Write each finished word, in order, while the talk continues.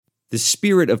The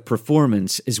spirit of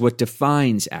performance is what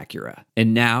defines Acura.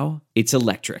 And now, it's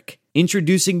electric.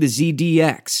 Introducing the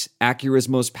ZDX, Acura's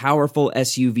most powerful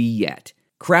SUV yet.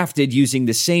 Crafted using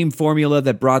the same formula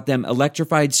that brought them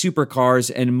electrified supercars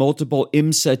and multiple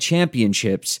IMSA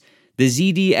championships, the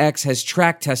ZDX has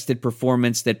track-tested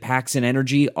performance that packs an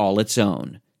energy all its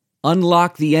own.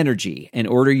 Unlock the energy and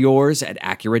order yours at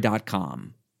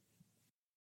Acura.com.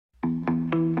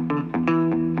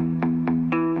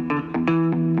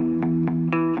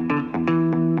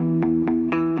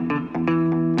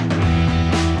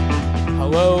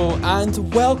 Hello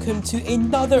and welcome to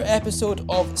another episode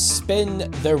of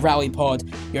Spin the Rally Pod,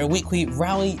 your weekly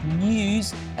rally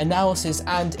news, analysis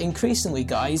and increasingly,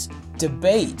 guys,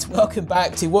 debate. Welcome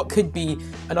back to what could be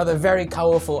another very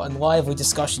colourful and lively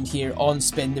discussion here on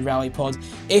Spin the Rally Pod.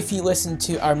 If you listened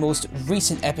to our most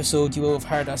recent episode, you will have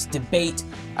heard us debate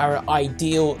our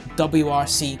ideal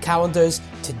WRC calendars.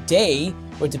 Today,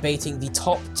 we're debating the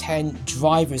top 10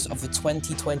 drivers of the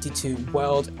 2022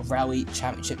 World Rally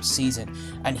Championship season.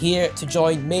 And here to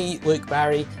join me, Luke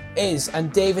Barry,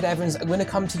 and David Evans. I'm going to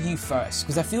come to you first,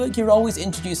 because I feel like you're always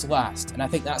introduced last, and I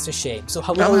think that's a shame. So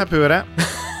hello. I'm happy with that.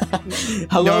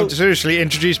 Hello. No, seriously,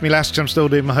 introduce me last because I'm still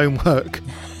doing my homework.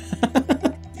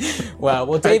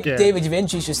 Well, David, you've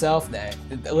introduced yourself now.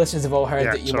 The listeners have all heard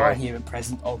that you are here and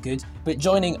present, all good. But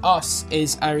joining us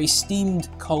is our esteemed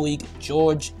colleague,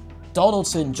 George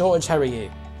Donaldson. George, how are you?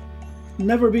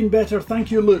 Never been better, thank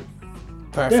you, Luke.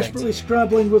 Perfect. Desperately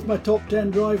scrabbling with my top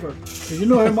 10 driver, because you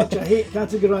know how much I hate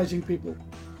categorising people.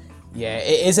 Yeah,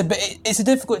 it's a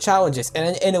difficult challenge,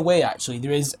 and in a way, actually,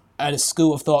 there is a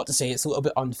school of thought to say it's a little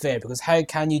bit unfair, because how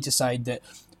can you decide that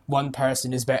one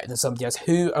person is better than somebody else?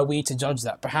 Who are we to judge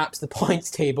that? Perhaps the points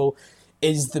table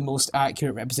is the most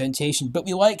accurate representation, but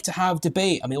we like to have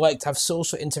debate, and we like to have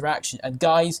social interaction, and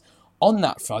guys, on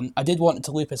that front, I did want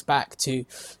to loop us back to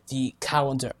the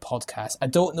calendar podcast. I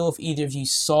don't know if either of you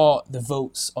saw the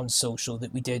votes on social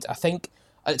that we did, I think,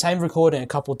 at the time of recording a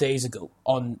couple of days ago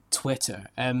on Twitter.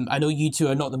 I know you two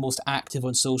are not the most active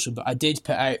on social, but I did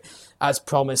put out, as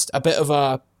promised, a bit of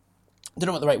a, I don't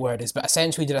know what the right word is, but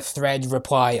essentially did a thread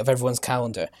reply of everyone's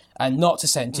calendar. And not to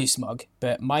sound too smug,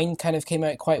 but mine kind of came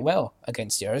out quite well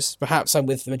against yours. Perhaps I'm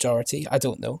with the majority, I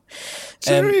don't know.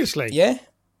 Seriously? Yeah.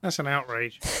 That's an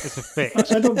outrage. It's a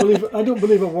fix. I don't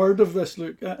believe a word of this,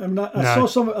 Luke. I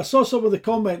saw some of the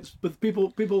comments with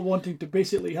people wanting to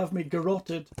basically have me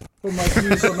garroted for my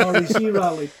views on REC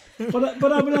rally.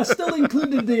 But I mean, I still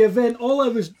included the event. All I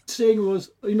was saying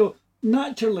was,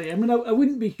 naturally, I mean, I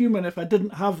wouldn't be human if I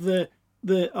didn't have a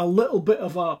little bit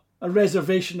of a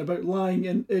reservation about lying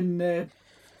in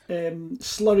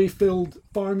slurry-filled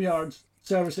farmyards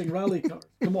servicing rally cars.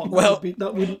 Come on,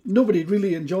 nobody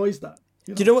really enjoys that.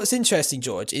 Do you know what's interesting,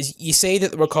 George, is you say that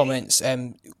there were comments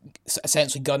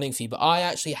essentially gunning for you, but I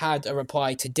actually had a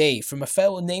reply today from a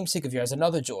fellow namesake of yours,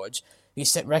 another George, who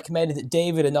recommended that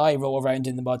David and I roll around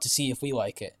in the mud to see if we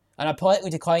like it. And I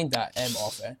politely declined that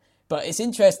offer. But it's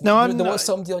interesting. There was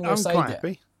somebody on your side. I'm quite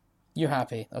happy. You're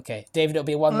happy? Okay. David, it'll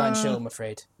be a one-man show, I'm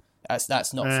afraid.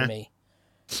 That's not for me.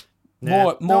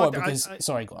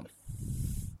 Sorry, go on.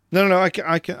 No,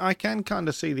 I can kind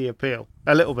of see the appeal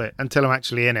a little bit until I'm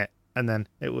actually in it. And then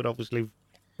it would obviously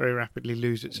very rapidly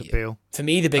lose its appeal. For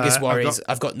me, the biggest worry is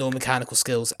I've got no mechanical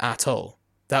skills at all.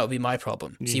 That would be my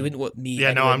problem. So you wouldn't want me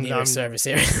near a service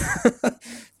area.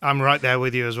 I'm right there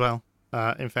with you as well,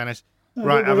 in fairness.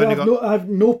 I have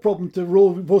no problem to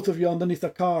roll both of you underneath a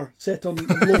car set on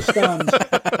low stands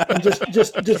and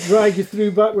just drag you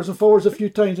through backwards and forwards a few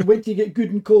times and wait till you get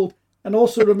good and cold. And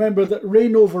also remember that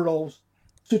rain overalls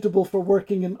suitable for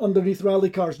working in underneath rally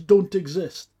cars don't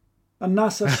exist. A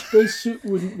NASA spacesuit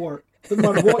wouldn't work. No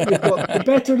matter what you've got, the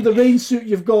better the rain suit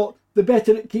you've got, the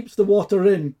better it keeps the water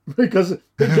in, because it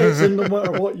gets in no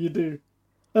matter what you do.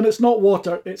 And it's not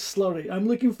water, it's slurry. I'm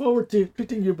looking forward to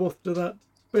putting you both to that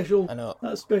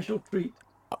special treat.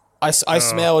 I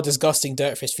smell a disgusting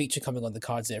Dirtfish feature coming on the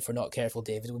cards there if we're not careful,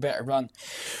 David. We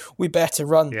better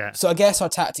run. Yeah. So I guess our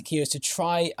tactic here is to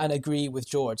try and agree with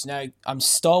George. Now, I'm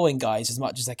stalling, guys, as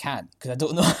much as I can, because I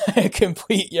don't know how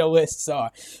complete your lists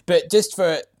are. But just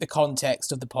for the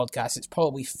context of the podcast, it's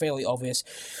probably fairly obvious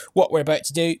what we're about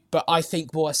to do. But I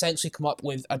think we'll essentially come up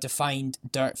with a defined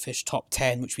Dirtfish top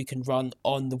 10, which we can run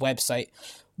on the website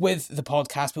with the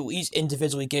podcast, but we'll each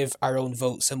individually give our own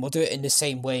votes, and we'll do it in the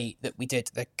same way that we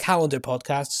did the calendar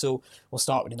podcast. So we'll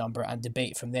start with a number and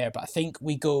debate from there. But I think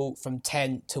we go from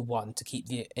 10 to 1 to keep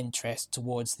the interest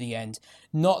towards the end.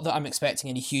 Not that I'm expecting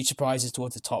any huge surprises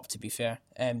towards the top, to be fair.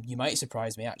 You might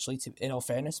surprise me, actually, in all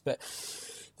fairness, but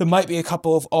there might be a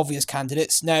couple of obvious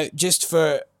candidates. Now, just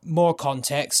for more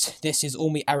context, this is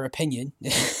only our opinion.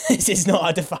 This is not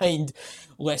a defined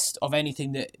list of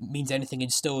anything that means anything in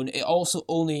stone. It also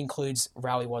only includes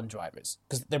Rally 1 drivers,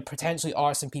 because there potentially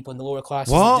are some people in the lower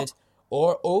classes that did.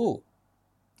 Or,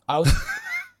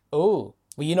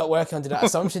 were you not working under that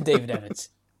assumption, David Evans?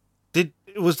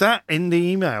 Was that in the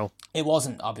email? It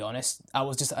wasn't, I'll be honest. I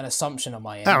was just an assumption on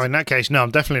my end. Oh, in that case, no,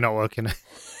 I'm definitely not working.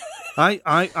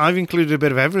 I've included a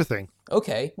bit of everything.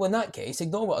 Okay, well in that case,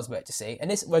 ignore what I was about to say. And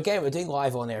this, we're doing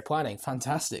live on air planning.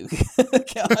 Fantastic.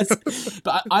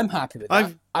 But I'm happy with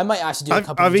that. I might actually do a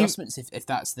couple of adjustments if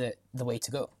that's the way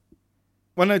to go.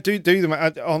 Well, no, do them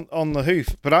on the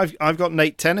hoof. But I've got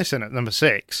Nate Tennyson at number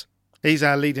 6. He's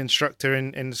our lead instructor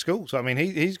in the school. So, I mean,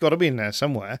 he's got to be in there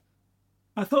somewhere.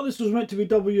 I thought this was meant to be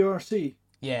WRC.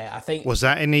 Yeah, I think... Was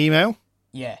that in the email?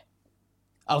 Yeah.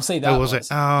 I'll say that was it?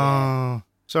 Oh, yeah.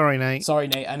 Sorry, Nate. Sorry,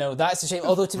 Nate. I know, that's a shame.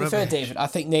 Although, to be fair, David, I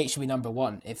think Nate should be number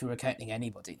 1 if we were counting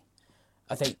anybody.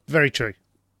 I think... Very true.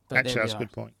 Actually, that's a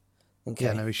good point. Okay.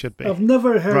 Yeah, no, he should be. I've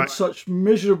never heard such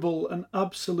miserable and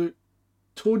absolute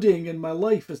toadying in my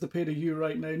life as the pair of you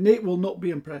right now. Nate will not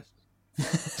be impressed.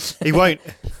 He won't.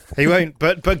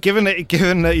 But given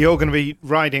that you're going to be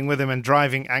riding with him and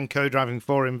driving and co-driving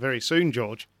for him very soon,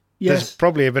 George, there's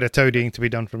probably a bit of toadying to be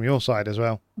done from your side as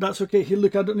well. That's okay. Hey,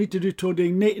 look, I don't need to do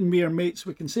toadying. Nate and me are mates.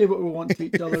 We can say what we want to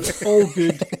each other. It's all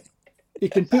good. He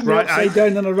can put me upside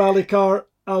down in a rally car.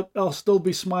 I'll still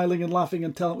be smiling and laughing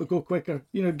and telling him to go quicker.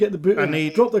 You know, get the boot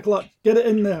in, drop the clutch, get it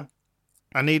in there.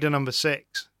 I need a number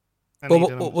 6.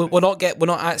 We're not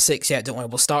at 6 yet. Don't worry.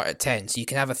 We'll start at 10, so you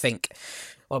can have a think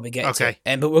while we get to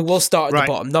it. But we'll start at the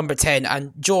bottom, number 10.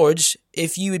 And George,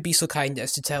 if you would be so kind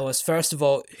as to tell us first of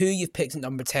all who you've picked at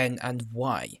number 10 and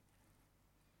why.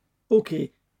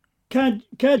 Okay,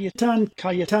 Kajetan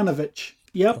Kajatanovic.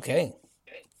 Yep. Okay.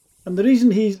 And the reason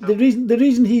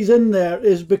he's in there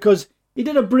is because he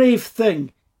did a brave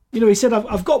thing. You know, he said,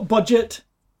 "I've got budget.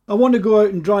 I want to go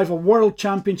out and drive a world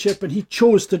championship," and he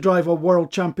chose to drive a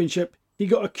world championship. He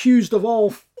got accused of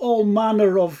all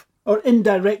manner of, or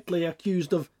indirectly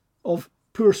accused of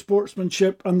poor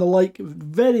sportsmanship and the like,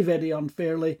 very, very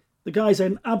unfairly. The guy's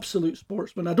an absolute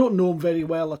sportsman. I don't know him very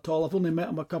well at all. I've only met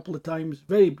him a couple of times,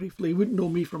 very briefly. He wouldn't know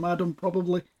me from Adam,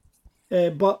 probably.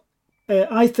 But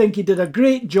I think he did a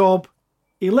great job.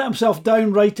 He let himself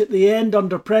down right at the end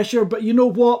under pressure, but you know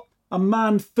what? A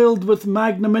man filled with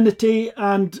magnanimity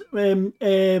and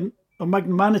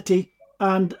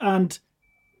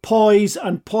poise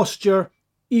and posture.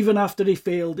 Even after he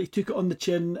failed, he took it on the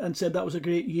chin and said, "That was a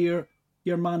great year.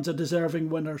 Your man's a deserving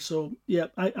winner." So yeah,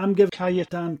 I'm giving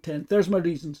Kajetan 10th. There's my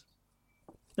reasons.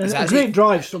 And great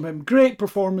drives from him, great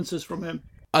performances from him.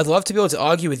 I'd love to be able to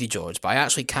argue with you, George, but I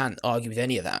actually can't argue with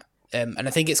any of that. And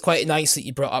I think it's quite nice that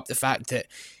you brought up the fact that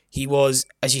he was,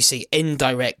 as you say,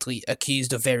 indirectly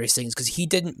accused of various things because he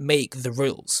didn't make the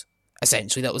rules.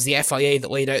 Essentially, that was the FIA that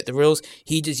laid out the rules.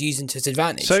 He just used them to his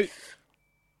advantage. So,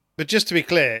 but just to be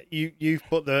clear, you've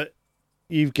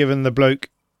given the bloke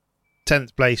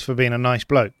 10th place for being a nice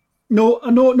bloke. No.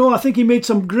 I think he made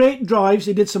some great drives.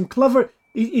 He did some clever.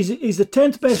 He's the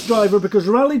 10th best driver because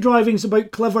rally driving is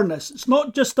about cleverness. It's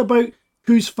not just about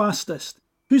who's fastest.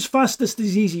 Who's fastest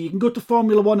is easy. You can go to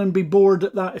Formula 1 and be bored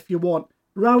at that if you want.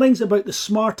 Rallying's about the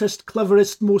smartest,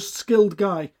 cleverest, most skilled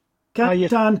guy.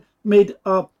 Kajetan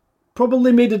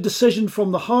probably made a decision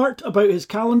from the heart about his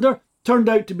calendar. Turned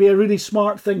out to be a really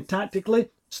smart thing tactically.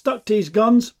 Stuck to his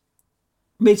guns.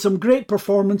 Made some great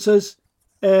performances.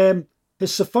 His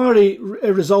Safari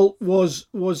result was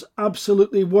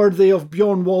absolutely worthy of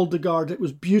Bjorn Waldegard. It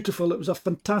was beautiful. It was a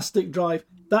fantastic drive.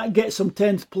 That gets him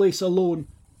 10th place alone.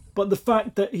 But the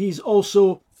fact that he's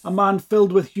also a man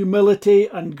filled with humility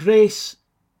and grace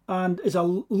and is a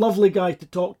lovely guy to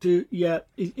talk to,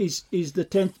 he's the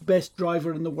 10th best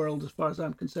driver in the world as far as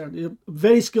I'm concerned. He's a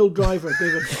very skilled driver,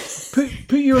 David.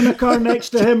 Put you in a car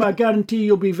next to him, I guarantee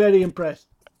you'll be very impressed.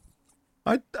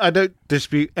 I don't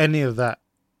dispute any of that,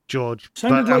 George.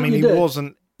 Sounded but like I mean, you he did.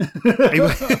 wasn't.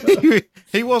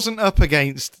 He wasn't up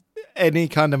against any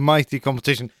kind of mighty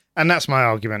competition, and that's my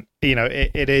argument. You know,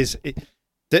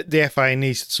 the FIA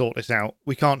needs to sort this out.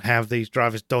 We can't have these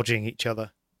drivers dodging each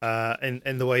other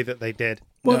in the way that they did.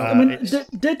 Well, I mean,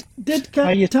 did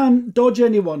Kajetan dodge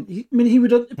anyone? He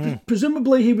would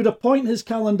presumably he would appoint his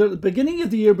calendar at the beginning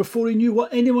of the year before he knew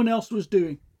what anyone else was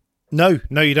doing. No,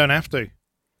 you don't have to.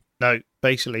 No,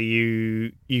 basically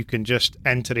you can just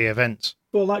enter the events.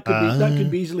 Well, that could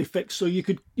be easily fixed. So you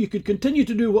could continue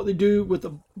to do what they do with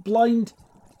a blind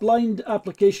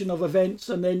application of events,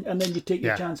 and then you take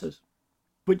your chances,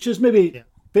 which is maybe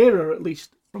fairer at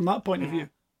least from that point of view.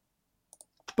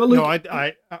 But look, no,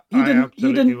 I he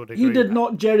absolutely would agree he with did that.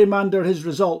 not gerrymander his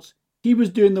results. He was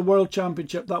doing the World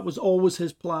Championship. That was always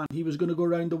his plan. He was going to go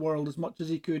around the world as much as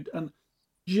he could, and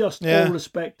just all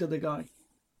respect to the guy.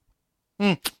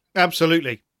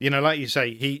 Absolutely. Like you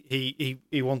say,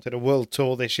 he wanted a world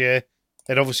tour this year.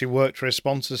 It obviously worked for his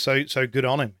sponsors, so good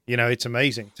on him. It's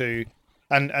amazing to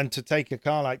and to take a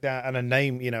car like that and a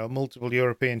name, a multiple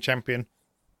European champion.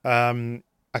 I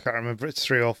can't remember, it's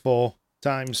 3 or 4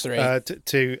 times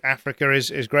to Africa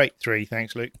is great. 3,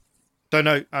 thanks, Luke. So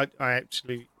no, I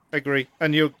actually agree,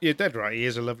 and you're dead right. He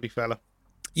is a lovely fella.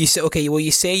 You say okay. Well,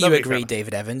 you say Lovely you agree, fella.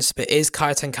 David Evans, but is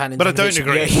Kaiten Cannon? But I don't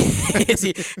agree.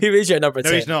 Who is your number 10?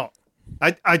 No, he's not.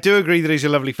 I do agree that he's a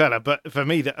lovely fella, but for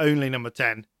me, the only number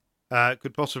 10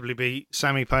 could possibly be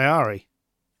Sami Pajari,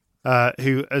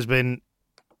 who has been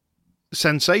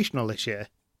sensational this year.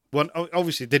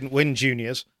 Obviously didn't win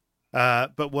juniors,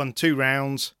 but won 2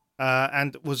 rounds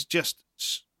and was just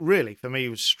really, for me,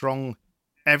 was strong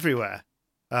everywhere.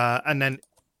 And then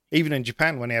even in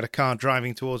Japan, when he had a car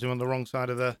driving towards him on the wrong side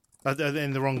of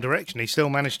in the wrong direction, he still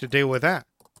managed to deal with that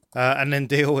and then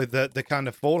deal with the kind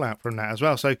of fallout from that as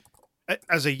well. So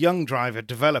as a young driver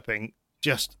developing,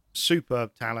 just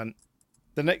superb talent.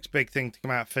 The next big thing to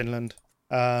come out of Finland,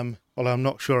 although I'm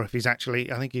not sure if I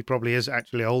think he probably is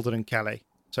actually older than Kelly.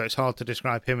 So it's hard to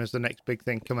describe him as the next big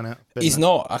thing coming out of Finland. He's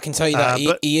not. I can tell you that.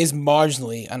 He is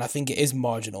marginally, and I think it is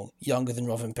marginal, younger than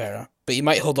Robin Pera. But he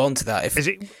might hold on to that. Is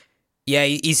it? Yeah,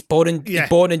 he's born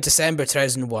in December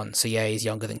 2001, so yeah, he's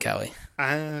younger than Kelly.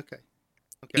 Okay.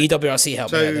 EWRC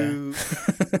helped me out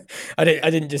there. I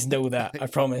didn't just know that, I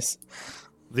promise.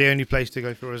 The only place to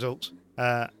go for results.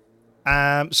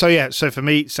 So for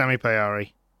me, Sami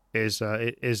Pajari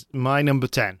is my number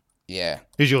 10. Yeah.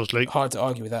 Who's yours, Luke? Hard to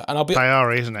argue with that. And I'll be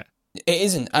Pajari, isn't it? It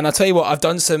isn't. And I'll tell you what, I've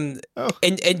done some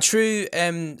in true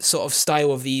sort of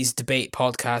style of these debate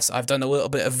podcasts, I've done a little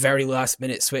bit of very last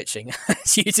minute switching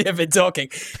as you two have been talking.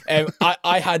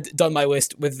 I had done my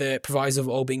list with the proviso of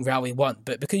all being Rally 1,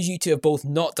 but because you two have both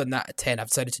not done that at 10, I've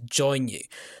decided to join you.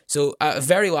 So at a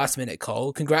very last minute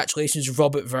call, congratulations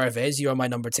Robert Vervez, you're my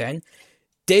number 10.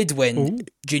 Did win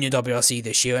Junior WRC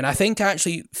this year, and I think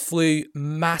actually flew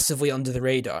massively under the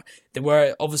radar. There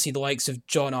were obviously the likes of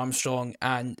John Armstrong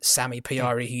and Sami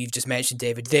Pajari, who you've just mentioned,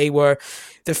 David. They were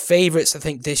the favourites, I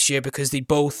think, this year because they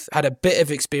both had a bit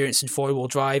of experience in four-wheel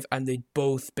drive and they'd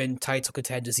both been title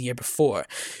contenders the year before.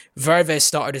 Vervez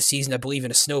started a season, I believe,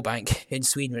 in a snowbank in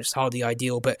Sweden, which is hardly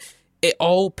ideal, but it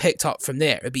all picked up from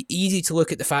there. It'd be easy to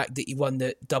look at the fact that he won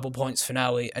the double points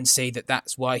finale and say that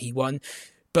that's why he won.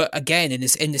 But again, in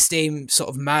the same sort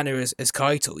of manner as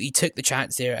Kaito, he took the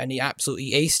chance there and he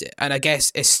absolutely aced it. And I guess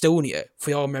Estonia, if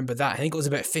we all remember that, I think it was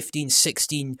about 15,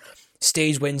 16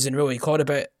 stage wins in a row. He caught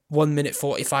about 1 minute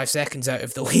 45 seconds out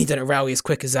of the lead in a rally as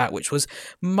quick as that, which was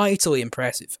mightily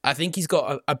impressive. I think he's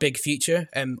got a big future.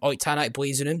 Oit Tanak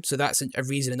believes in him, so that's a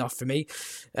reason enough for me.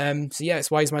 So yeah, that's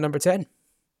why he's my number 10.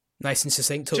 Nice and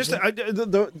succinct.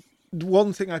 The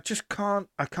one thing I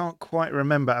can't quite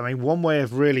remember. I mean, one way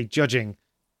of really judging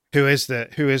who is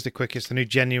the quickest and who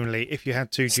genuinely, if you had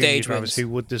two junior drivers who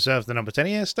would deserve the number 10,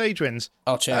 yeah, stage wins.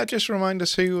 I'll check. Just remind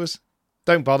us who was.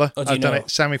 Don't bother. I've done it.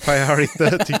 Sami Pajari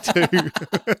 32,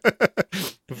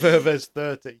 Vervez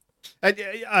 30.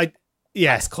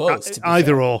 That's close.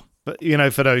 Either or, but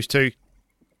for those two,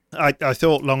 I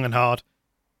thought long and hard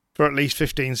for at least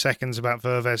 15 seconds about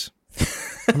Vervez.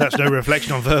 That's no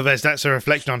reflection on Vervez. That's a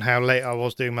reflection on how late I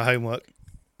was doing my homework.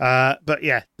 But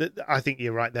yeah, I think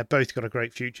you're right. They've both got a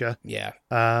great future. Yeah.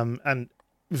 And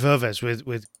Vervez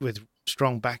with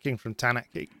strong backing from Tanak,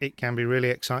 it can be really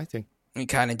exciting. It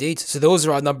can indeed. So those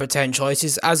are our number 10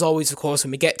 choices. As always, of course,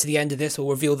 when we get to the end of this, we'll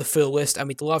reveal the full list, and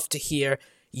we'd love to hear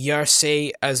your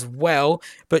say as well.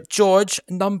 But George,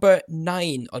 number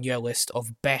 9 on your list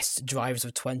of best drivers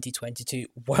of 2022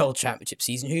 World Championship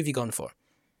season. Who have you gone for?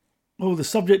 Oh, the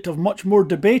subject of much more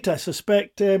debate, I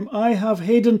suspect. I have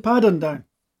Hayden Paddon down.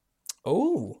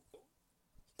 Oh,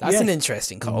 that's an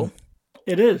interesting call.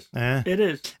 It is. Yeah. It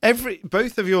is.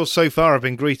 Both of yours so far have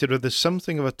been greeted with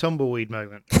something of a tumbleweed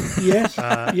moment. Yes,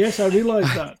 yes, I realise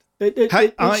that.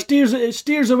 It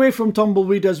steers away from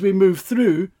tumbleweed as we move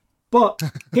through, but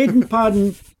Hayden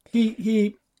Paddon,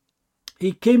 he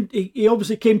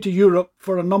obviously came to Europe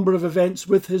for a number of events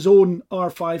with his own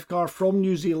R5 car from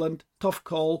New Zealand. Tough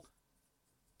call.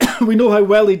 We know how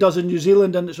well he does in New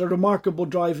Zealand, and it's a remarkable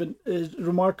drive and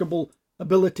remarkable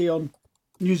ability on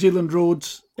New Zealand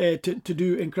roads to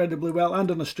do incredibly well, and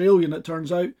on Australian it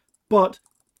turns out. But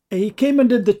he came and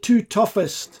did the two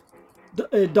toughest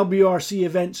WRC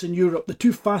events in Europe, the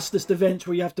two fastest events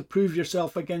where you have to prove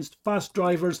yourself against fast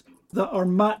drivers that are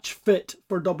match fit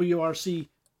for WRC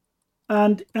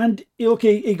and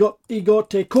okay, he got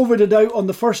COVIDed out on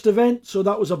the first event, so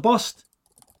that was a bust.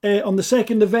 On the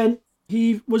second event,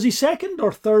 he second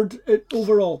or third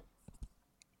overall?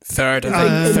 Third,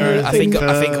 I think it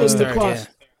was third. Yeah.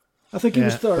 I think he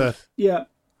was third. Yeah,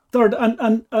 third,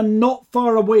 and not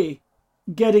far away,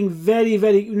 getting very,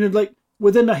 very, like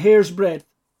within a hair's breadth,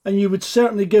 and you would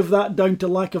certainly give that down to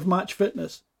lack of match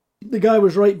fitness. The guy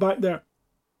was right back there.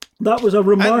 That was a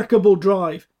remarkable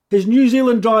drive. His New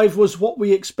Zealand drive was what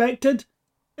we expected.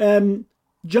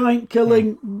 Giant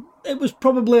killing. It was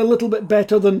probably a little bit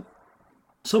better than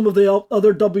some of the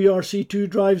other WRC2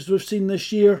 drives we've seen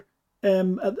this year.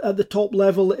 At the top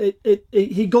level,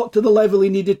 he got to the level he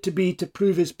needed to be to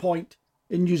prove his point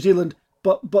in New Zealand.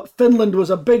 But Finland was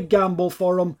a big gamble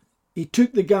for him. He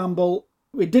took the gamble.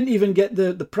 We didn't even get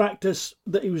the practice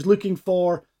that he was looking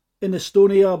for in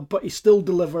Estonia, but he still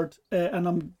delivered. And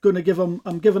I'm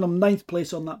giving him ninth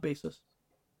place on that basis.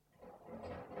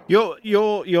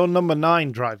 Your number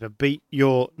 9 driver beat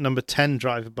your number 10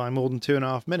 driver by more than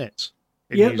 2.5 minutes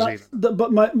in New Zealand.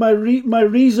 But my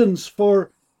reasons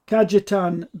for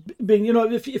Kajetan being,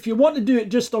 if you want to do it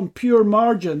just on pure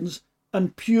margins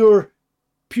and pure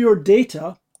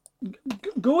data,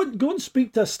 go and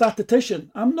speak to a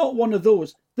statistician. I'm not one of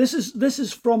those. This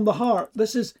is from the heart.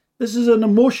 This is an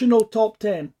emotional top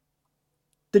 10.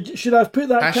 Should I have put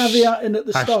that caveat in at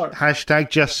the start? Hashtag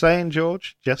just saying,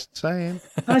 George. Just saying.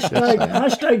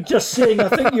 Hashtag just saying. I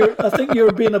think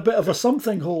you're being a bit of a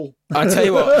something hole. I tell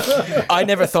you what, I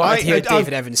never thought I'd hear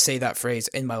David Evans say that phrase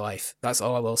in my life. That's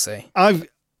all I will say. I've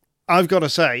got to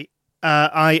say,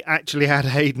 I actually had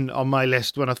Hayden on my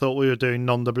list when I thought we were doing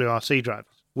non-WRC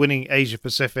drivers, winning Asia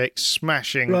Pacific,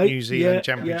 smashing New Zealand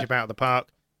Championship out of the park,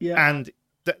 and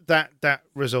that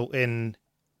result in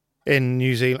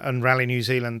New Zealand and Rally New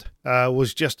Zealand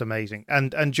was just amazing.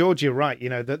 And George, you're right.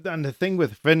 And the thing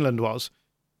with Finland was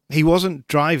he wasn't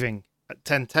driving at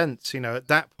 10 tenths. At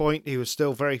that point he was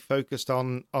still very focused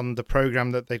on the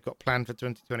program that they've got planned for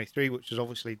 2023, which is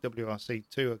obviously WRC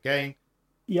 2 again.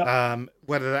 Yeah.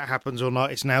 Whether that happens or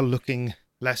not, it's now looking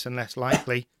less and less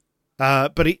likely.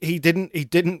 But he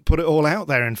didn't put it all out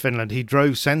there in Finland. He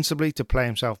drove sensibly to play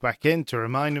himself back in, to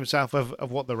remind himself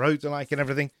of what the roads are like and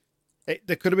everything.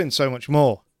 There could have been so much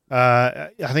more.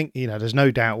 I think, there's no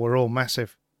doubt we're all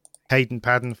massive Hayden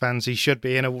Paddon fans. He should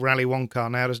be in a Rally 1 car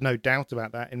now. There's no doubt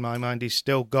about that in my mind. He's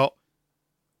still got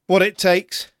what it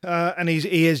takes, and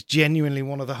he is genuinely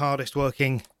one of the hardest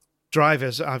working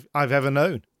drivers I've ever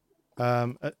known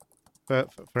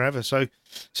forever. So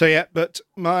yeah, but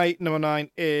my number 9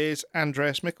 is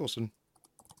Andreas Mikkelsen.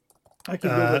 I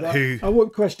can go with that. I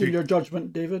won't question your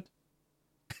judgment, David.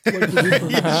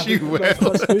 Yes, you will.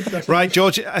 Right,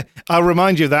 George, I'll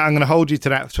remind you of that. I'm going to hold you to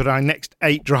that for our next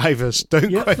 8 drivers.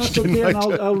 Don't question. That's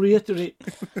okay, and I'll reiterate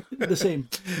the same.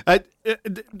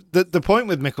 The point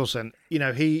with Mikkelsen,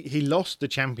 he lost the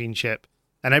championship,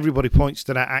 and everybody points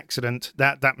to that accident,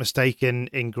 that mistake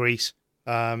in Greece,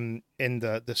 in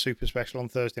the Super Special on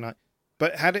Thursday night.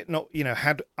 But had it not,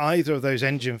 had either of those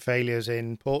engine failures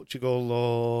in Portugal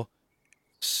or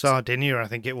Sardinia, I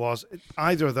think it was,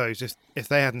 either of those, if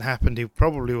they hadn't happened, he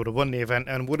probably would have won the event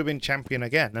and would have been champion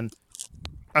again. And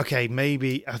okay,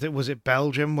 maybe, I think, was it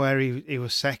Belgium where he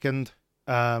was second?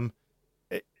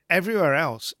 Everywhere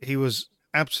else, he was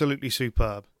absolutely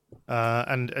superb,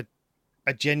 and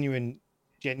a genuine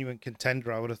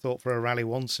contender, I would have thought, for a Rally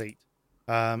 1 seat.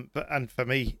 But for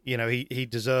me, he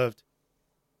deserved.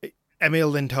 Emil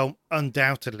Lindholm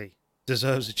undoubtedly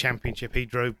deserves a championship. He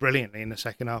drove brilliantly in the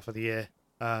second half of the year.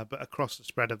 But across the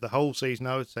spread of the whole season,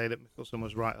 I would say that Mikkelsen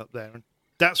was right up there. And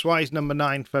that's why he's number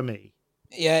 9 for me.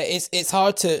 Yeah, it's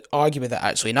hard to argue with that,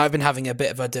 actually. Now I've been having a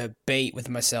bit of a debate with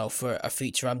myself for a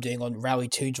feature I'm doing on Rally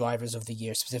 2 drivers of the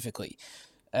year specifically.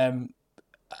 I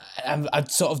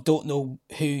sort of don't know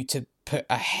who to put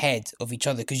ahead of each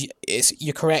other, because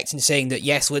you're correct in saying that,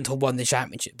 yes, Lindholm won the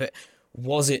championship, but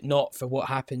was it not for what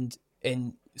happened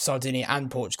in Sardinia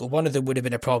and Portugal? One of them would have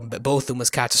been a problem, but both of them was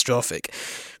catastrophic.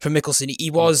 For Mikkelsen,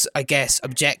 he was, I guess,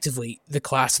 objectively the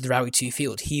class of the Rally 2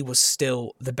 field. He was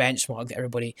still the benchmark that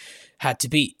everybody had to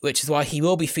beat, which is why he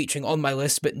will be featuring on my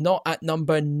list, but not at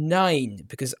number 9,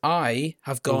 because I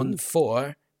have gone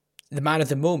for the man of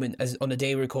the moment, as on the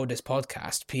day we record this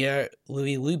podcast,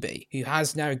 Pierre-Louis Loubet, who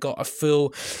has now got a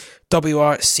full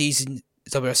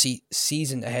WRC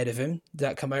season ahead of him. Did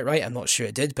that come out right? I'm not sure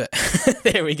it did, but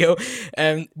there we go.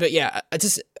 But yeah,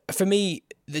 for me,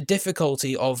 the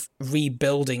difficulty of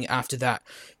rebuilding after that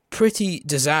pretty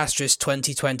disastrous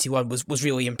 2021 was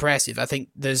really impressive. I think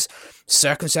there's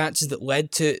circumstances that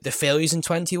led to the failures in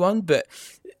 21, but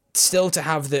still to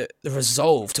have the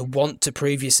resolve to want to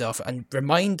prove yourself and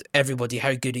remind everybody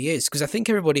how good he is. Because I think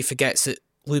everybody forgets that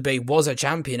Lube was a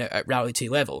champion at Rally 2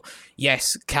 level.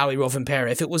 Yes, Cali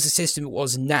Rovanpera, if it was the system it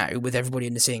was now, with everybody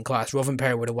in the same class,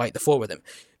 Rovanpera would have wiped the floor with him.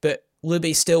 But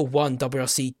Lube still won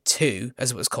WRC 2,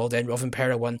 as it was called then.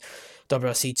 Rovanpera won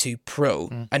WRC 2 Pro.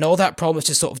 And all that promise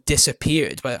just sort of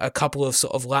disappeared by a couple of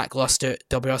sort of lackluster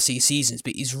WRC seasons.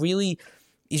 But he's really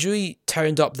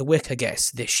turned up the wick, I guess,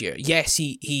 this year. Yes,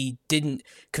 he didn't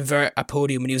convert a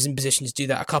podium when he was in position to do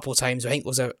that a couple of times. I think it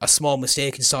was a small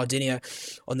mistake in Sardinia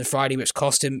on the Friday, which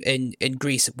cost him in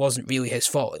Greece. It wasn't really his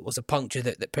fault. It was a puncture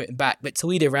that put him back. But to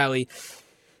lead a rally,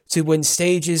 to win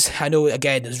stages, I know,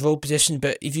 again, there's road position,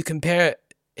 but if you compare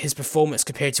his performance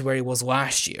compared to where he was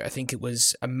last year, I think it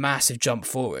was a massive jump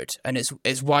forward. And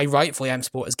it's why rightfully M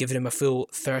Sport has given him a full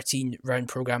 13-round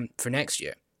programme for next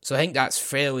year. So I think that's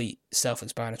fairly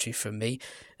self-explanatory from me.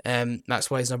 That's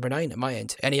why he's number 9 at my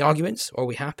end. Any arguments, or are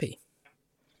we happy?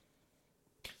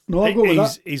 No, I'll go with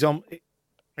that. He's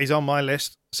on my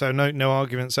list, so no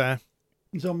arguments there.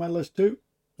 He's on my list too.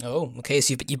 Oh, okay.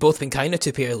 So you've both been kinder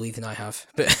to Pierre Lee than I have.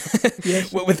 But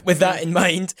yes. with that in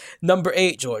mind, number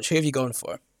 8, George, who have you gone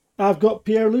for? I've got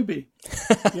Pierre Lube.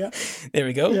 Yeah, there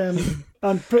we go.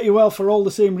 And pretty well for all the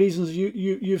same reasons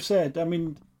you've said. I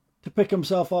mean, to pick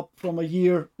himself up from a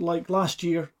year like last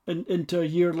year into a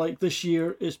year like this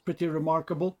year is pretty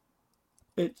remarkable.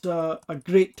 It's a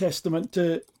great testament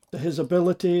to his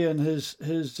ability and his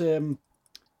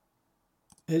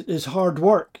hard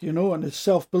work, and his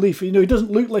self-belief. He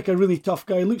doesn't look like a really tough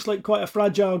guy. He looks like quite a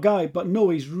fragile guy, but no,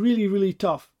 he's really, really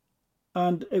tough.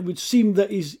 And it would seem that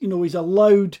he's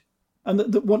allowed, and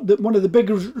that one of the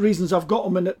bigger reasons I've got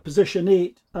him in at position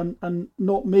 8 and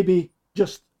not maybe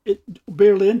just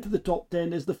barely into the top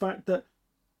 10 is the fact that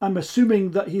I'm assuming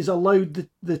that he's allowed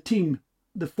the team,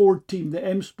 the Ford team, the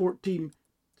M Sport team,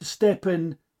 to step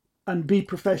in and be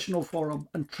professional for him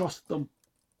and trust them.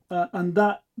 And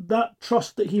that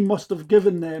trust that he must have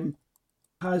given them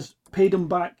has paid him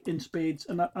back in spades.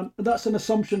 And that's an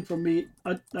assumption from me.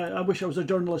 I wish I was a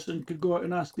journalist and could go out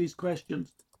and ask these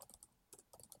questions.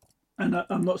 And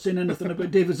I'm not saying anything about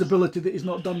David's ability that he's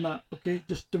not done that, okay?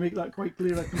 Just to make that quite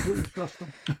clear, I completely trust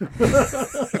him.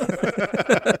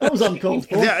 That was uncalled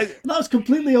for. Yeah, that was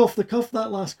completely off the cuff,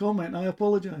 that last comment. I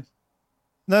apologise.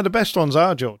 No, the best ones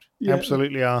are, George. Yeah.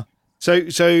 Absolutely are. So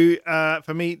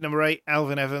for me, number 8,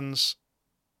 Alvin Evans,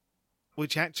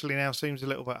 which actually now seems a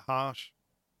little bit harsh.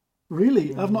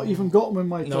 Really? I've not even got him in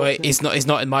my top 10. No, he's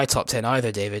not in my top 10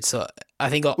 either, David. So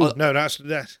I think... No, that's...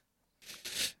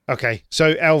 Okay,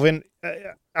 so Alvin,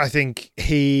 I think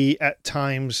he, at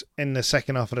times in the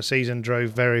second half of the season, drove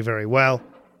very, very well.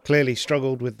 Clearly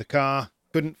struggled with the car.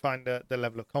 Couldn't find the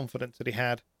level of confidence that he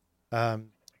had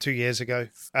 2 years ago.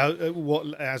 In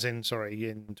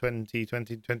 2020,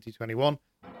 2021.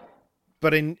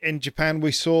 But in Japan,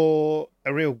 we saw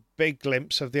a real big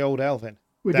glimpse of the old Alvin.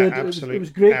 We did. It was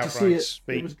great to see it.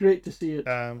 Speed. It was great to see it.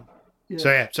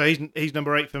 So he's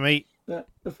number 8 for me.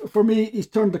 For me, he's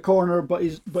turned the corner, but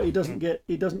he doesn't get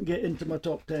into my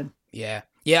top 10. Yeah,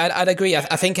 I'd agree.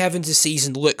 I think Evans'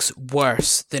 season looks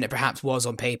worse than it perhaps was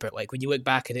on paper. Like when you look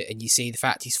back at it and you see the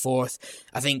fact he's 4th,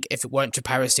 I think if it weren't for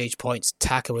power stage points,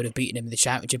 Taka would have beaten him in the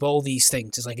championship. All these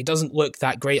things, it's like it doesn't look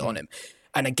that great on him.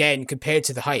 And again, compared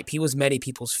to the hype, he was many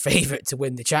people's favourite to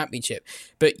win the championship.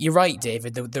 But you're right,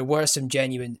 David, there were some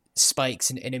genuine spikes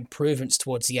and improvements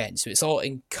towards the end. So it's all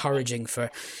encouraging for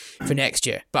next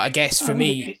year. But I guess for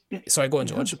me... Sorry, go on,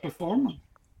 George. The performance.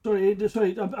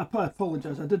 Sorry, I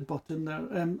apologise. I did butt in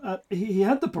there. He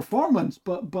had the performance,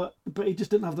 but he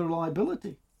just didn't have the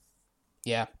reliability.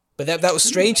 Yeah. But that was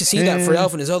strange to see that for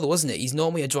Alvin as well, wasn't it? He's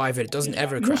normally a driver that doesn't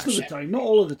ever crash. Most of the time, not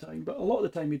all of the time, but a lot of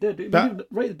the time he did. Right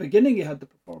at the beginning, he had the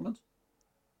performance.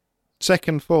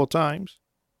 Second 4 times.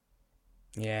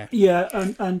 Yeah. Yeah,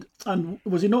 and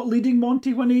was he not leading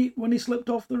Monty when he slipped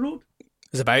off the road? He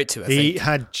was about to, I think. He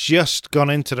had just gone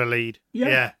into the lead.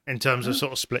 Yeah. In terms of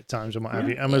sort of split times and what have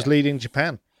you, and was leading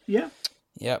Japan. Yeah.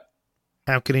 Yep.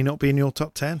 How can he not be in your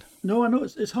top 10? No, I know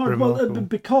it's hard. Remarkable. Well,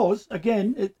 because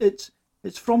again,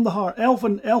 it's from the heart.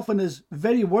 Elfin is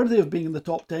very worthy of being in the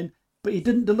top 10, but he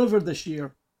didn't deliver this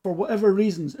year for whatever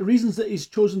reasons that he's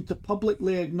chosen to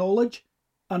publicly acknowledge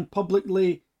and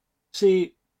publicly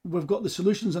say we've got the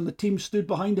solutions and the team stood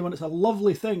behind him, and it's a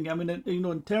lovely thing. I mean,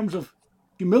 in terms of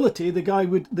humility, the guy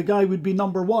would be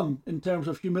number 1 in terms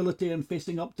of humility and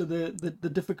facing up to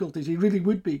the difficulties. He really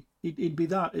would be. He'd be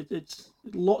that. It's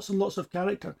lots and lots of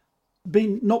character.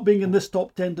 Not being in this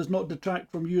top 10 does not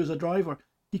detract from you as a driver.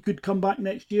 He could come back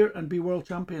next year and be world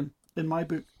champion, in my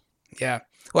book. Yeah.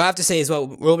 Well, I have to say as well,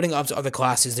 we're opening up to other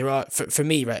classes. There are, for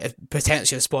me, right,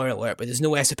 potentially a spoiler alert, but there's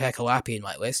no Esapeka Lappi in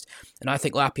my list, and I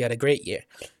think Lappi had a great year.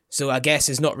 So I guess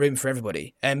there's not room for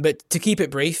everybody. But to keep it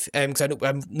brief, because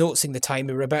I'm noticing the time,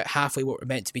 we're about halfway what we're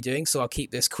meant to be doing, so I'll keep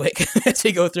this quick as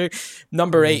we go through.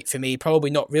 Number 8 for me, probably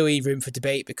not really room for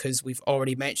debate because we've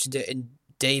already mentioned it in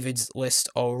David's list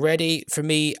already. For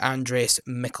me, Andreas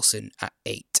Mikkelsen at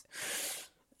 8.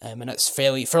 And that's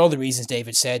fairly, for all the reasons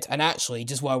David said. And actually,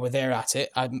 just while we're there at it,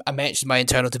 I mentioned my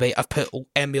internal debate. I've put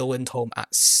Emil Lindholm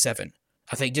at 7.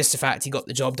 I think just the fact he got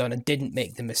the job done and didn't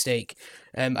make the mistake.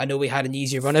 I know we had an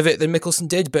easier run of it than Mikkelsen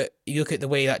did, but you look at the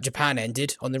way that Japan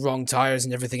ended on the wrong tyres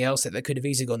and everything else, that could have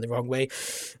easily gone the wrong way.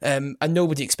 And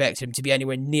nobody expected him to be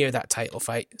anywhere near that title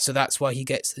fight. So that's why he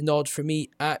gets the nod for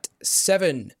me at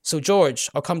 7. So George,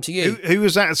 I'll come to you. Who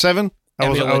was that at 7? I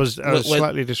was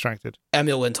slightly distracted.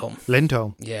 Emil Lindholm.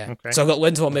 Lindholm. Yeah. Okay. So I've got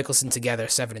Lindholm and Mikkelsen together,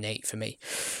 7 and 8 for me.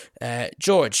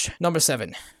 George, number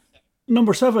 7.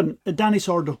 Number 7, Danny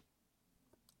Sordo.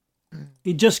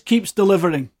 He just keeps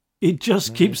delivering. He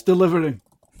just keeps delivering.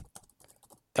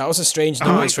 That was a strange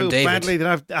noise from David. Badly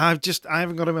that I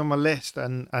haven't got him on my list,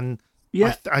 and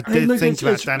Yeah, I did think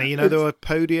about Danny. You know, there were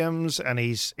podiums, and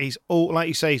he's all, like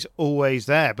you say, he's always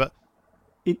there. But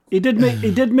he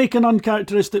did make an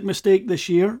uncharacteristic mistake this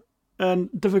year, and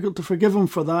difficult to forgive him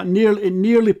for that. It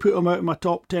nearly put him out of my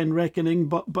top 10 reckoning,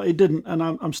 but he didn't, and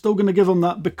I'm still going to give him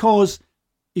that because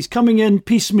he's coming in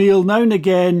piecemeal now and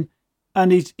again.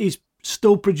 And he's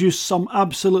still produced some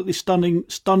absolutely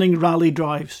stunning rally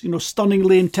drives. You know,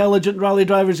 stunningly intelligent rally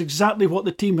drivers, exactly what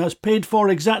the team has paid for,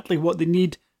 exactly what they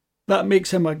need. That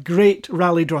makes him a great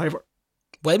rally driver.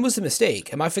 When was the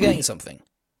mistake? Am I forgetting something?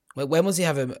 When was he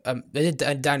having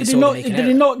Danny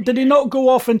Did he not go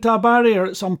off into a barrier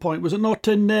at some point? Was it not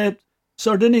in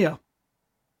Sardinia?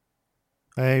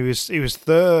 He was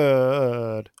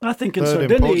third. I think in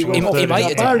Sardinia he went off he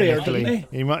might into a have barrier, done, didn't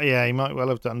he? He might well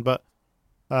have done, but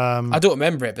I don't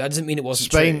remember it, but that doesn't mean it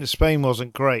wasn't true. Spain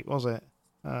wasn't great, was it?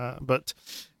 But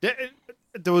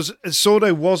there was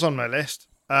Sordo was on my list,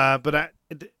 but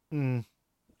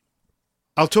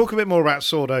I'll talk a bit more about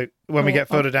Sordo when we get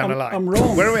further down the line. I'm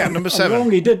wrong. Where are we at? Number 7. I'm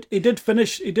wrong. He did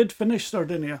finish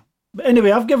Sardinia. But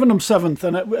anyway, I've given him 7th,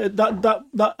 and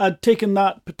that I'd taken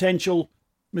that potential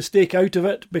mistake out of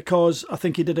it because I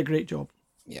think he did a great job.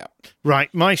 Yeah.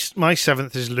 Right. My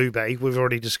 7th is Lube. We've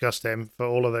already discussed him for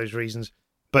all of those reasons.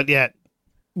 But yeah,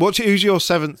 who's your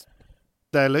 7th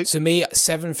there, Luke? So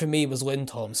 7 for me was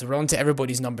Lindholm. So we're on to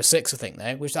everybody's number 6, I think,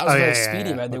 now. Which that was very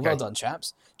speedy round there. Okay. Well done,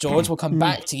 chaps. George, we'll come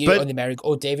back to you on the merry.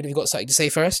 Oh, David, have you got something to say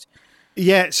first?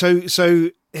 Yeah. So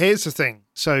here's the thing.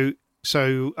 So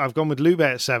I've gone with Lube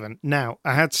at 7. Now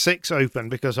I had 6 open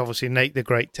because obviously Nate the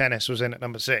Great Tennis was in at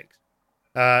number 6.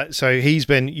 So he's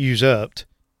been usurped.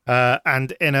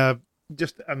 And in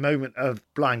just a moment of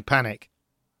blind panic,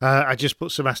 I just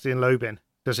put Sebastian Loeb in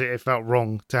because it felt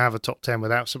wrong to have a top 10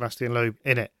 without Sebastian Loeb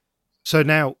in it. So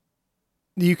now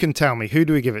you can tell me, who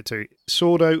do we give it to?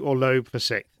 Sordo or Loeb for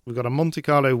 6th? We've got a Monte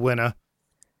Carlo winner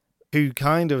who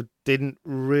kind of didn't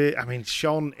really... I mean,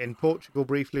 Sean in Portugal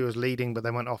briefly was leading, but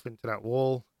then went off into that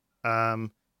wall.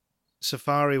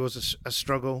 Safari was a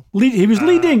struggle. He was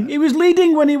leading. He was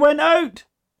leading when he went out.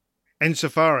 In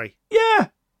Safari? Yeah.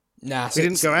 Nah, he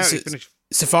didn't go out. He finished...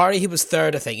 Safari, he was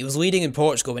 3rd, I think. He was leading in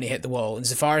Portugal when he hit the wall. In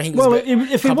Safari, he was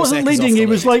if he wasn't leading, he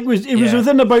was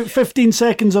within about 15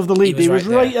 seconds of the lead. He was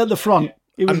right at the front.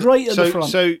 He was right at the front.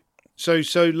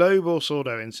 So Loeb or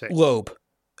Sordo in 6th? Loeb.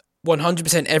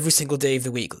 100% every single day of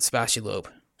the week, Sebastian Loeb,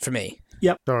 for me.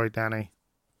 Yep. Sorry, Danny.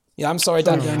 Yeah, I'm sorry,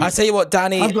 Danny. I tell you what,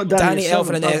 Danny,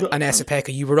 Elvin, and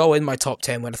Esapeka, you were all in my top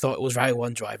 10 when I thought it was Rally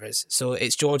 1 drivers. So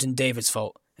it's George and David's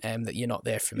fault that you're not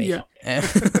there for me. Yeah.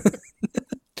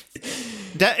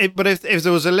 But if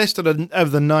there was a list of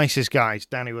the nicest guys,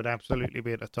 Danny would absolutely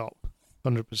be at the top,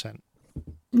 100%.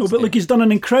 No, but look, he's done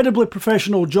an incredibly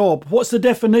professional job. What's the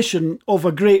definition of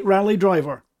a great rally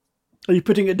driver? Are you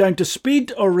putting it down to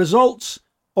speed or results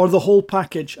or the whole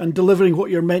package and delivering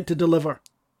what you're meant to deliver?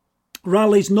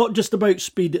 Rally's not just about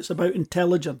speed, it's about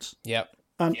intelligence. Yep.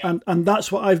 And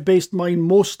that's what I've based mine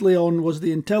mostly on, was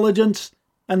the intelligence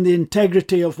and the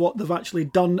integrity of what they've actually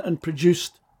done and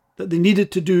produced that they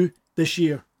needed to do this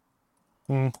year.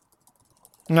 No,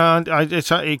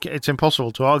 it's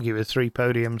impossible to argue with 3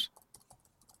 podiums.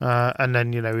 And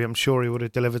then, I'm sure he would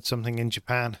have delivered something in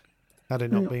Japan had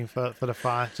it not been for the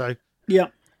fire. So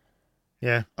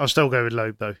yeah, I'll still go with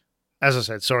Loeb though. As I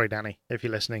said, sorry, Danny, if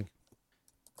you're listening.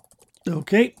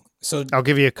 Okay. So I'll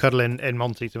give you a cuddle in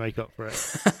Monty to make up for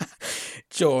it.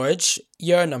 George,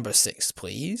 your number 6,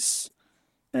 please.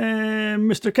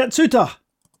 Mr. Katsuta.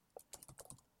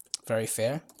 Very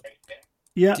fair.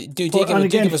 Yeah. Do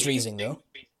give us reasoning though.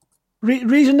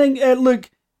 Reasoning. Look,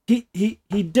 he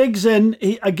digs in.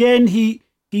 He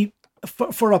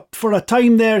for a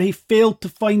time there he failed to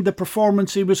find the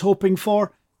performance he was hoping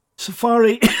for.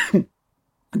 Safari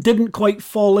didn't quite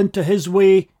fall into his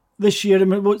way this year.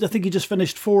 I think he just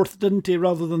finished fourth, didn't he,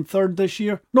 rather than third this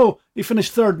year? No, he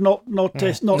finished third, not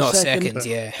second.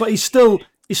 Yeah. But he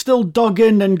still dug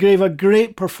in and gave a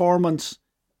great performance.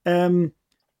 So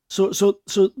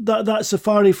that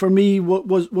Safari for me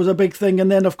was a big thing.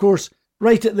 And then of course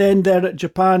right at the end there at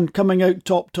Japan, coming out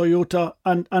top Toyota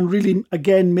and really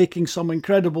again making some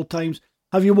incredible times.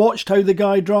 Have you watched how the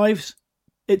guy drives?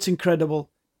 It's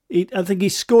incredible. I think he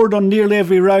scored on nearly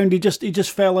every round. He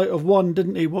just fell out of one,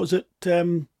 didn't he? What was it?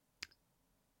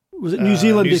 Was it New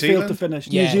Zealand? He failed to finish.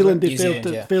 Yeah, New Zealand. He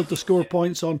failed to score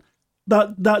points on.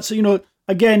 That's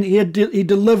again he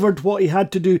delivered what he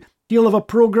had to do. He'll have a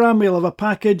program. He'll have a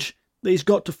package that he's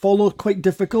got to follow. Quite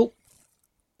difficult.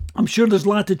 I'm sure there's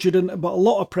latitude in it, but a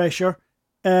lot of pressure.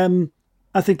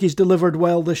 I think he's delivered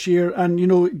well this year,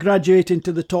 and graduating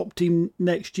to the top team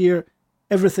next year.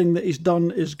 Everything that he's done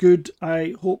is good.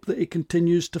 I hope that he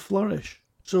continues to flourish.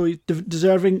 So he's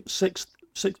deserving sixth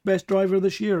best driver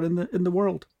this year in the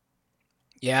world.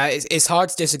 Yeah, it's hard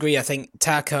to disagree. I think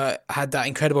Taka had that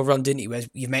incredible run, didn't he? As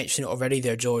you mentioned it already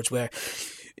there, George, where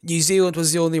New Zealand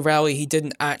was the only rally he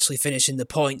didn't actually finish in the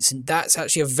points, and that's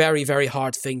actually a very, very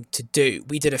hard thing to do.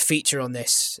 We did a feature on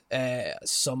this at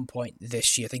some point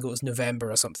this year. I think it was November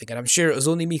or something, and I'm sure it was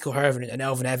only Miko Hervin and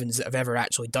Elvin Evans that have ever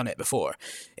actually done it before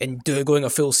in going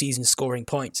a full season scoring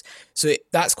points. So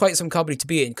that's quite some company to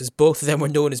be in, because both of them were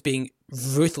known as being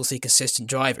ruthlessly consistent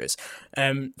drivers.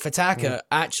 For Taka,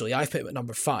 actually, I've put him at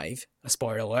number 5. A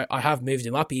spoiler alert. I have moved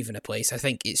him up even a place. I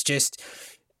think it's just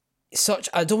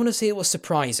I don't want to say it was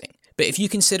surprising, but if you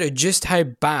consider just how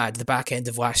bad the back end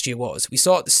of last year was, we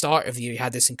saw at the start of the year he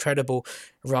had this incredible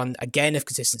run again of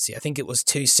consistency. I think it was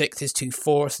 2 sixths, 2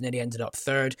 fourths, and then he ended up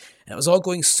third, and it was all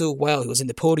going so well. He was in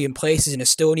the podium places in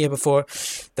Estonia before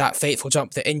that fateful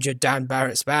jump that injured Dan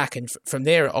Barrett's back, and from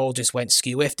there it all just went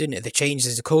skew-whiff, didn't it? The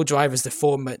changes, the co-drivers, the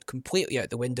form went completely out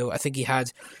the window. I think he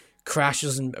had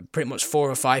crashes in pretty much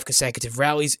 4 or 5 consecutive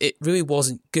rallies. It really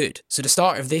wasn't good. So the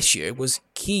start of this year was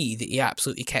key that he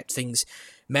absolutely kept things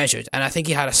measured. And I think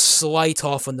he had a slight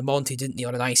off on the Monty, didn't he,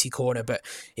 on an icy corner, but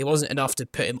it wasn't enough to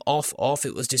put him off.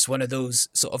 It was just one of those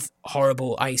sort of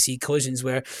horrible icy collisions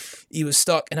where he was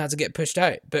stuck and had to get pushed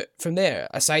out. But from there,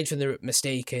 aside from the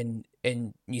mistake in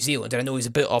New Zealand, and I know he's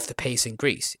a bit off the pace in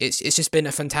Greece, it's just been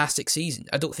a fantastic season.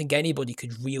 I don't think anybody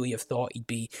could really have thought he'd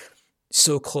be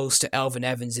so close to Elvin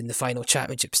Evans in the final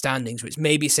championship standings, which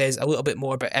maybe says a little bit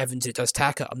more about Evans than it does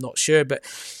Taka. I'm not sure, but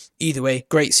either way,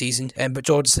 great season. But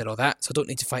George said all that, so I don't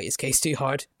need to fight his case too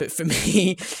hard. But for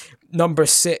me, number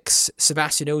 6,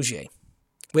 Sebastian Ogier,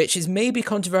 which is maybe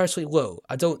controversially low.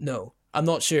 I don't know. I'm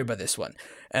not sure about this one.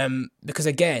 Because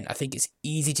again, I think it's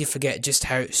easy to forget just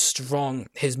how strong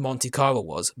his Monte Carlo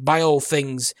was. By all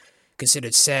things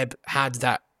considered, Seb had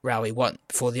that rally won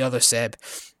before the other Seb.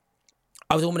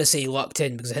 I don't want to say he lucked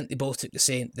in, because I think they both took the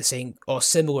same or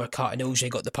similar cut, and Ogier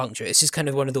got the puncture. It's just kind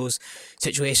of one of those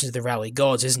situations of the rally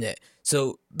gods, isn't it?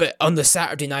 So, but on the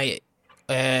Saturday night,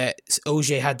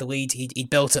 Ogier had the lead. He'd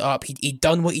built it up. He'd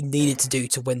done what he needed to do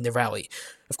to win the rally.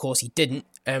 Of course, he didn't.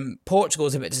 Portugal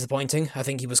was a bit disappointing. I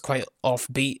think he was quite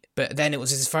offbeat, but then it was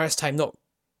his first time not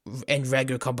in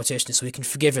regular competition, so we can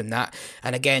forgive him that.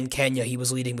 And again, Kenya, he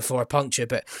was leading before a puncture,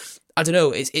 but I don't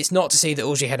know, it's not to say that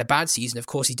Ogier had a bad season. Of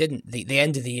course he didn't. The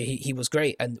end of the year, he was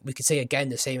great, and we could say again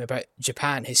the same about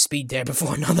Japan. His speed there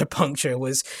before another puncture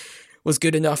was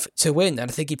good enough to win, and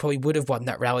I think he probably would have won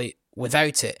that rally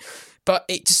without it. But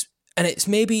it's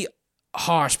maybe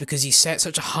harsh because he set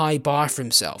such a high bar for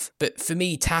himself, but for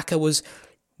me, Taka was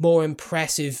more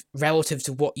impressive relative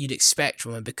to what you'd expect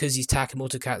from him, because he's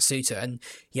Takamoto Katsuta and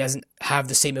he doesn't have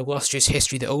the same illustrious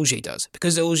history that Ogier does.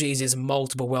 Because Ogier is a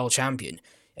multiple world champion,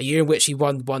 a year in which he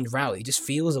won one rally just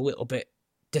feels a little bit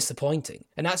disappointing.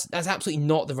 And that's absolutely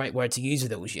not the right word to use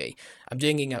with Ogier. I'm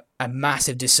doing a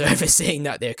massive disservice saying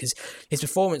that there, because his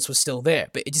performance was still there,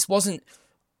 but it just wasn't.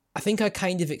 I think I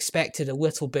kind of expected a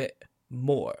little bit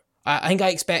more. I think I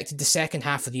expected the second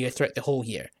half of the year throughout the whole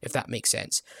year, if that makes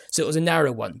sense. So it was a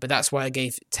narrow one, but that's why I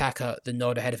gave Taka the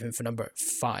nod ahead of him for number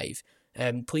 5.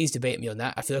 Please debate me on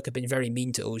that. I feel like I've been very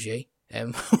mean to Ogier.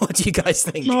 What do you guys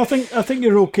think? No, I think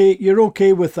you're okay. You're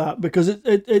okay with that, because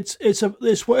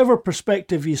it's whatever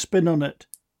perspective you spin on it,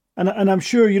 and I'm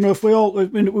sure if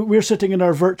we're sitting in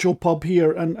our virtual pub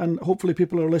here, and hopefully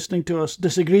people are listening to us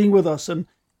disagreeing with us and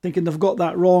thinking they've got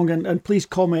that wrong, and please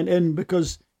comment in,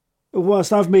 because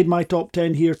whilst I've made my top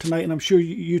 10 here tonight, and I'm sure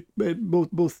you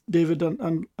both David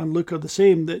and Luke are the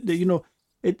same, that you know,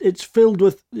 it's filled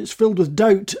with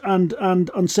doubt and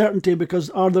uncertainty, because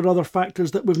are there other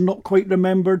factors that we've not quite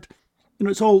remembered? You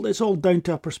know, it's all down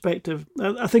to a perspective.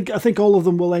 I think all of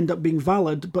them will end up being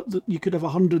valid, but you could have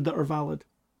 100 that are valid.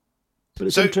 But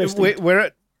it's interesting.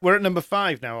 We're at number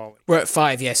 5 now, are we? We're at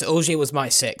 5, yes. Yeah, so Ogier was my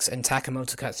 6, and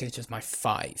Takamoto Katsuchi was my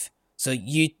 5. So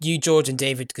you, George, and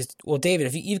David, because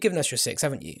David, you've given us your 6,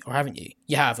 haven't you? Or haven't you?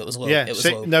 You have. It was low. Yeah. It was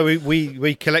low. No,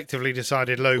 we collectively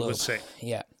decided low was 6.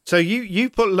 Yeah. So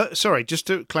you put sorry, just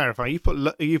to clarify, you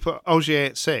put Ogier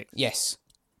at 6. Yes.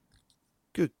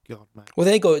 Good God, man. Well,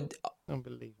 there you go.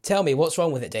 Unbelievable. Tell me, what's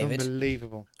wrong with it, David?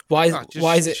 Unbelievable. Why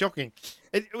is it shocking?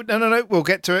 No. We'll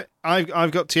get to it.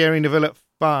 I've got Thierry Neuville at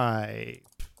 5.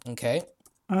 Okay.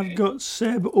 I've got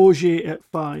Seb Ogier at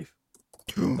 5.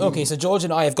 Okay, so George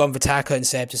and I have gone for Taka and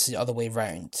Seb, just the other way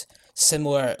round.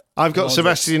 Similar. I've got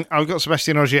Sebastian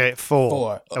Ogier at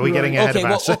 4. Are we getting ahead of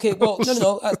ourselves?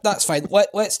 No, that's fine.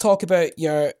 Let's talk about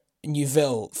your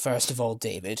Neuville first of all,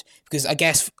 David, because I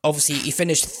guess obviously he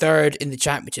finished 3rd in the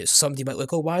championship. So somebody might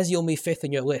look, why is he only 5th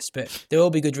on your list? But there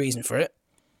will be good reason for it.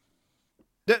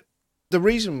 The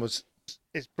reason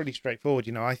is pretty straightforward.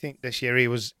 You know, I think this year he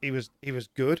was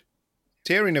good.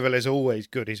 Thierry Neuville is always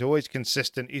good. He's always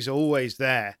consistent. He's always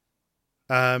there.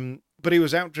 But he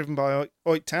was outdriven by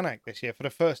Ott Tanak this year for the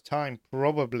first time,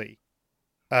 probably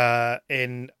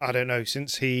in, I don't know,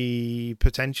 since he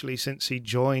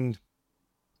joined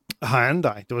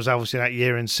Hyundai. There was obviously that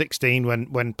year in 2016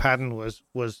 when Padden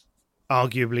was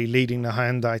arguably leading the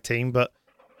Hyundai team, but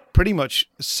pretty much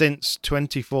since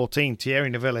 2014, Thierry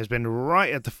Neuville has been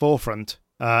right at the forefront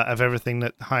of everything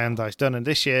that Hyundai's done, and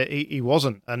this year he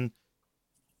wasn't. And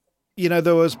you know,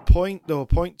 there were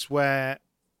points where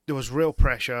there was real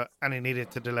pressure and he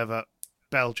needed to deliver.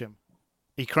 Belgium,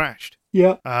 he crashed.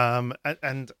 Yeah.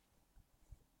 And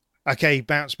okay, he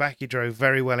bounced back. He drove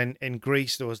very well in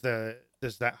Greece. There's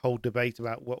that whole debate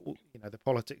about what, you know, the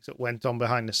politics that went on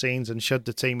behind the scenes, and should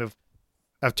the team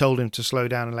have told him to slow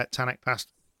down and let Tanak pass.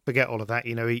 Forget all of that.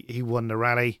 You know, he won the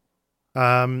rally.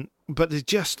 But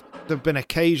there've been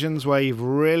occasions where you've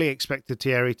really expected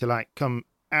Thierry to come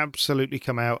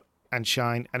out and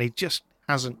shine, and he just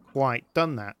hasn't quite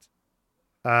done that.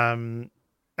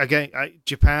 Again,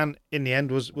 Japan in the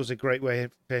end was a great way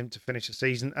for him to finish the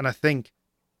season, and I think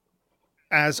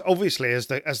as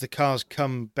the cars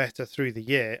come better through the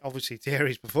year, obviously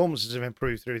Thierry's performances have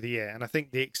improved through the year, and I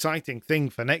think the exciting thing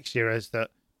for next year is that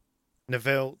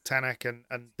Neuville, Tanak,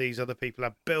 and these other people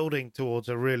are building towards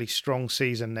a really strong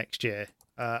season next year,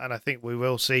 and I think we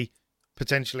will see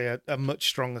potentially a much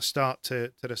stronger start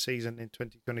to the season in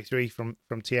 2023 from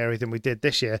Thierry than we did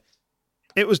this year.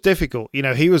 It was difficult. You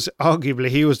know, he was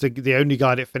the only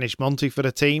guy that finished Monty for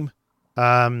the team.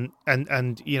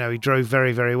 And you know, he drove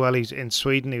very, very well. He's in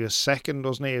Sweden. He was second,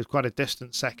 wasn't he? He was quite a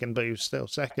distant second, but he was still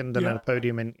second, and then a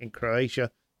podium in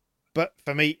Croatia. But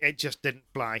for me, it just didn't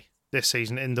fly this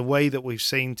season in the way that we've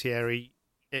seen Thierry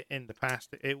in the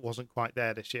past. It wasn't quite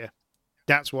there this year.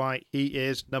 That's why he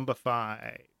is number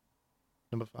 5.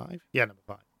 Number 5? Yeah, number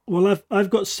 5. Well, I've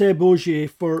got Seb Ogier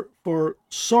for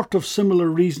sort of similar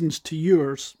reasons to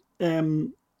yours,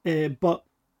 but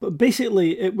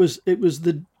basically it was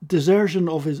the desertion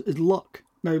of his luck.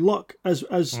 Now, luck,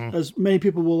 as many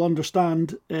people will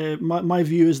understand, my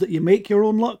view is that you make your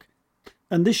own luck,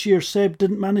 and this year Seb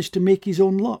didn't manage to make his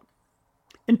own luck.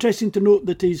 Interesting to note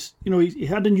that he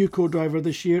had a new co-driver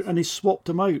this year, and he swapped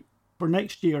him out for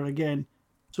next year again.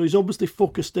 So he's obviously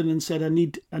focused in and said, I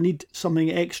need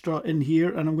something extra in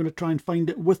here, and I'm going to try and find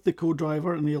it with the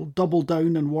co-driver, and he'll double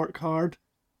down and work hard.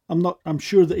 I'm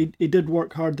sure that he did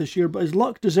work hard this year, but his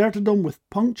luck deserted him with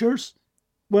punctures.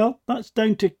 Well, that's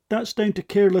down to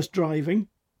careless driving.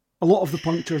 A lot of the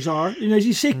punctures are. You know, as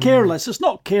you say careless, it's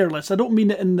not careless. I don't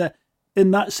mean it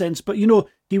in that sense, but you know,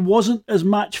 he wasn't as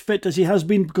match fit as he has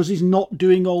been because he's not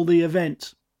doing all the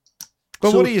events.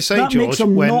 But so what do you say, George? That makes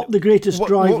him not the greatest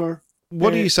driver.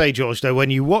 What do you say, George, though, when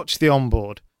you watch the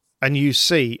onboard and you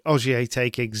see Ogier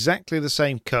take exactly the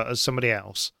same cut as somebody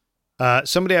else?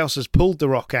 Somebody else has pulled the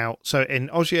rock out. So in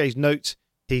Ogier's notes,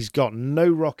 he's got no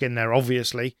rock in there,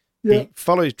 obviously. Yeah.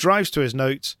 He drives to his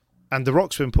notes, and the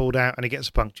rock's been pulled out, and he gets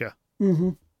a puncture. Mm-hmm.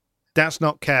 That's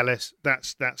not careless.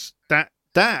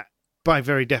 That by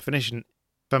very definition,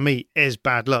 for me, is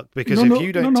bad luck. Because if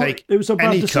you don't take it was a bad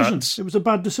any decision. cuts... It was a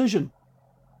bad decision.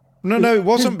 No, it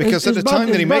wasn't, because at the time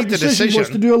that he made the decision... was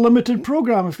to do a limited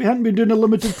programme. If he hadn't been doing a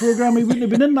limited programme, he wouldn't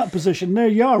have been in that position. There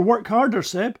you are. Work harder,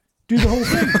 Seb. Do the whole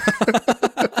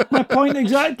thing. My point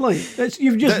exactly.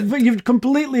 You've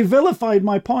completely vilified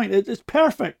my point. It's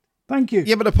perfect. Thank you.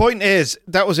 Yeah, but the point is,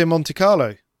 that was in Monte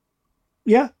Carlo,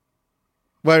 Yeah.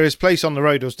 where his place on the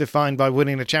road was defined by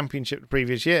winning the championship the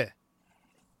previous year.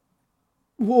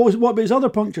 What about his other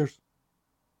punctures?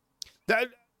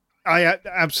 I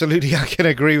can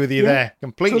agree with you there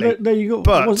completely. So there you go.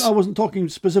 But I wasn't talking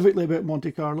specifically about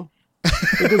Monte Carlo.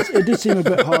 It did seem a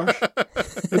bit harsh.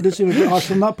 It did seem a bit harsh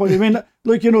from that point. I mean,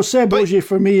 look, Seb Ogier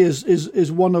for me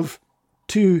is one of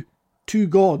two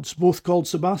gods, both called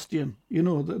Sebastian.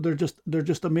 They're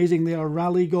just amazing. They are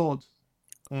rally gods.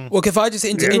 Well, if I just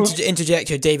interject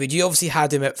here, David, you obviously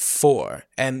had him at 4,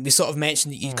 and we sort of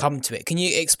mentioned that you'd come to it. Can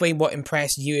you explain what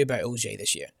impressed you about Ogier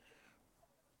this year?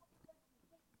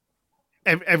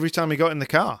 Every time he got in the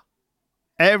car,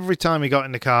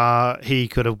 he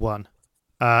could have won.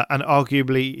 And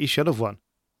arguably, he should have won.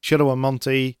 Should have won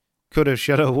Monty,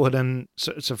 should have won in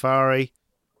Safari.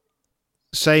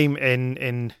 Same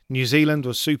in New Zealand,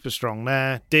 was super strong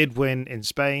there. Did win in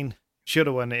Spain. Should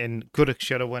have won in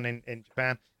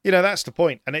Japan. That's the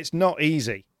point. And it's not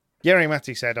easy. Jere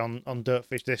Matti said on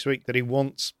Dirtfish this week that he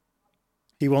wants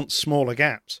smaller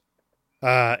gaps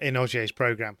in Ogier's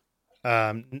program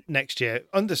next year,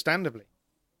 understandably.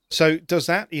 So does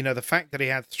that, the fact that he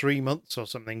had 3 months or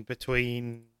something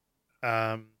between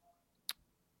a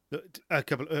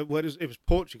couple, it was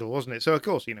Portugal, wasn't it? So of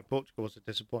course, Portugal was a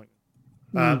disappointment.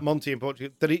 Monty in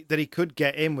Portugal, that he could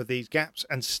get in with these gaps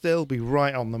and still be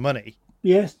right on the money.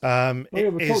 Yes.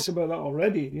 We talked about that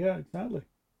already. Yeah, exactly.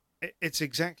 It's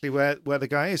exactly where the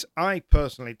guy is. I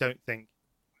personally don't think.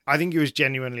 I think he was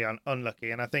genuinely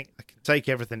unlucky, and I think I can take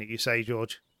everything that you say,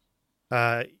 George.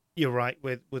 You're right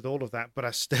with all of that, but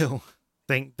I still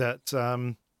think that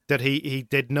that he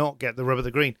did not get the rub of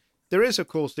the green. There is, of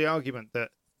course, the argument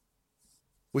that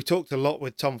we talked a lot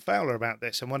with Tom Fowler about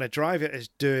this, and when a driver is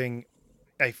doing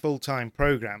a full-time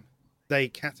program, they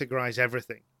categorize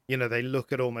everything. They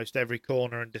look at almost every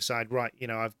corner and decide, right,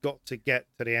 I've got to get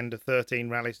to the end of 13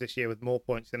 rallies this year with more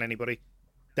points than anybody.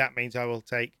 That means I will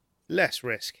take less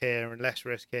risk here and less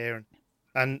risk here.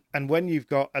 And when you've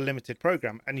got a limited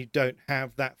program and you don't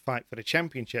have that fight for the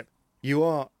championship, you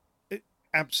are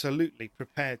absolutely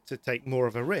prepared to take more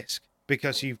of a risk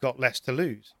because you've got less to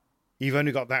lose. You've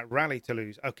only got that rally to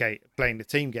lose. Okay, playing the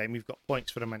team game, you've got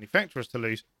points for the manufacturers to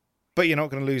lose, but you're not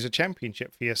going to lose a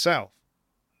championship for yourself.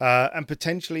 And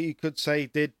potentially you could say,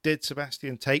 did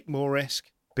Sebastian take more risk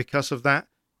because of that?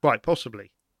 Quite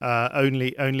possibly.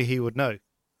 Only he would know.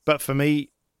 But for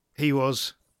me, he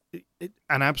was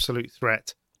an absolute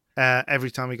threat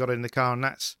every time he got in the car, and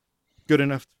that's good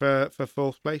enough for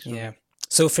fourth place. Yeah.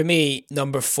 So for me,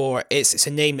 number 4, it's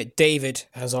a name that David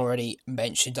has already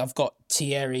mentioned. I've got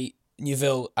Thierry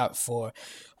Neuville at 4.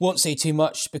 Won't say too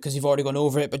much because you've already gone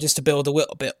over it, but just to build a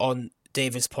little bit on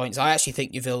David's points, I actually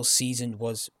think Neuville's season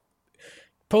was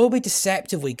probably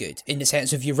deceptively good, in the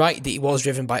sense of, you're right that he was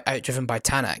outdriven by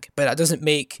Tanak, but that doesn't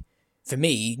make, for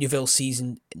me, Neuville's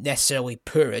season necessarily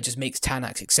poor. It just makes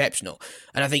Tanak's exceptional.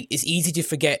 And I think it's easy to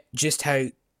forget just how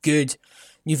good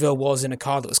Neuville was in a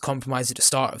car that was compromised at the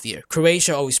start of the year.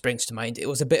 Croatia always springs to mind. It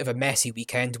was a bit of a messy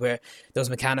weekend where there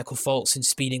was mechanical faults and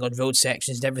speeding on road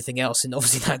sections and everything else, and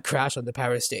obviously that crash on the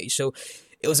power stage. So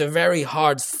it was a very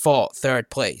hard-fought third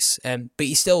place, but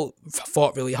he still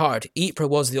fought really hard. Ypres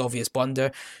was the obvious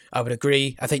blunder, I would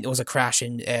agree. I think there was a crash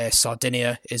in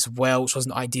Sardinia as well, which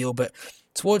wasn't ideal, but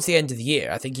towards the end of the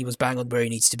year, I think he was bang on where he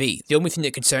needs to be. The only thing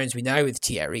that concerns me now with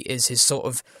Thierry is his sort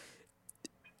of...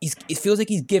 it feels like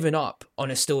he's given up on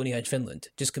Estonia and Finland,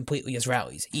 just completely as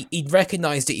rallies. He'd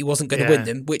recognised that he wasn't going to win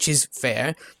them, which is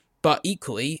fair, but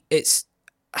equally, it's...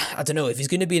 I don't know, if he's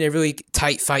going to be in a really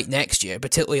tight fight next year,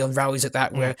 particularly on rallies like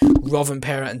that where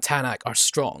Rovanperä and Tanak are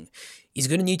strong, he's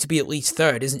going to need to be at least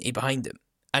third, isn't he, behind him?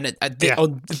 And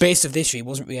on the base of this year, he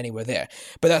wasn't really anywhere there.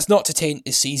 But that's not to taint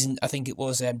his season. I think it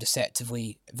was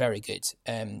deceptively very good.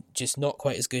 Just not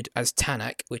quite as good as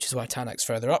Tanak, which is why Tanak's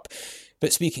further up.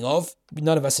 But speaking of,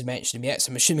 none of us have mentioned him yet,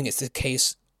 so I'm assuming it's the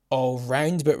case all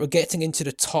round, but we're getting into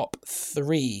the top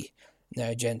 3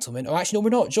 now, gentlemen. Oh, actually, no, we're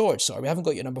not, George. Sorry, we haven't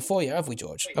got your number 4 yet, have we,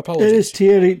 George? Apologies. It is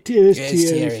Thierry. Thierry,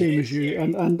 same as you,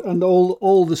 and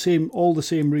all the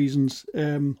same reasons.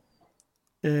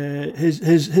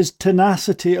 His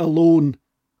tenacity alone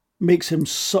makes him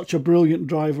such a brilliant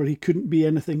driver. He couldn't be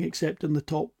anything except in the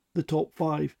top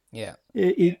 5. Yeah,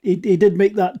 he did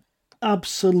make that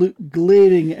absolute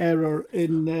glaring error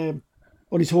in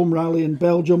on his home rally in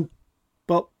Belgium,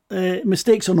 but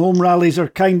mistakes on home rallies are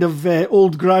kind of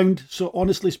old ground. So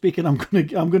honestly speaking, I'm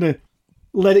gonna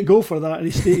let it go for that,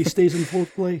 and he stays in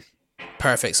 4th place.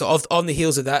 Perfect. So on the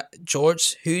heels of that,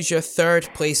 George, who's your third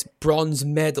place bronze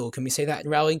medal? Can we say that in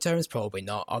rallying terms? Probably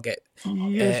not. I'll get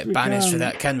Yes, we banished can. for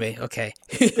that, can we? Okay.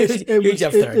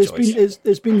 It's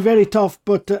it's been very tough,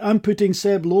 but I'm putting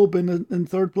Seb Loeb in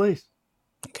third place.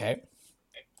 Okay.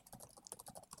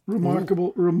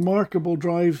 Remarkable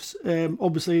drives.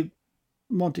 Obviously,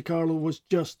 Monte Carlo was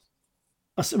just.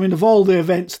 I mean, of all the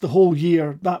events the whole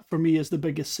year, that for me is the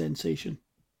biggest sensation.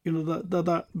 You know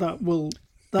that will.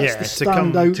 That's the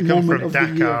standout moment of the year. To come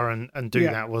from Dakar and do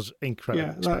that was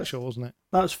incredibly special, wasn't it?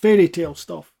 That's fairy tale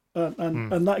stuff,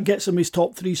 and that gets him his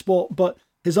top 3 spot. But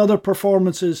his other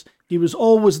performances, he was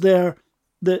always there.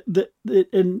 Here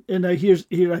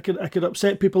I could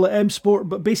upset people at M Sport,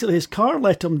 but basically his car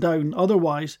let him down.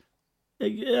 Otherwise,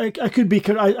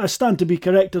 I stand to be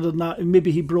corrected on that, and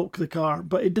maybe he broke the car,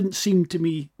 but it didn't seem to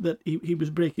me that he was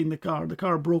breaking the car. The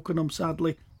car broke on him,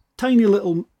 sadly. Tiny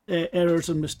little errors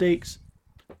and mistakes.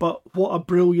 But what a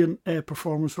brilliant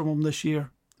performance from him this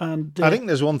year. And I think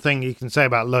there's one thing you can say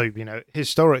about Loeb. You know,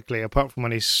 historically, apart from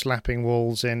when he's slapping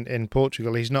walls in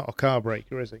Portugal, he's not a car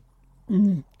breaker, is he?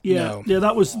 Yeah,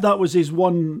 that was his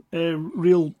one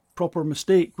real proper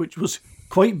mistake, which was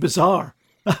quite bizarre.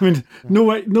 I mean,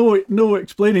 no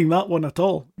explaining that one at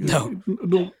all. No,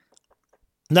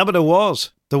 but there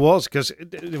was because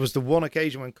it was the one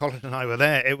occasion when Colin and I were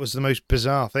there. It was the most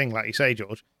bizarre thing, like you say,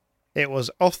 George. It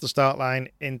was off the start line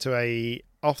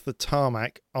off the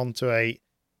tarmac onto a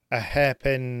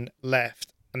hairpin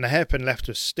left, and the hairpin left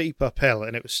was steep uphill,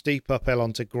 and it was steep uphill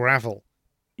onto gravel.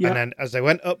 Yeah. And then as they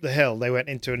went up the hill, they went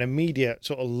into an immediate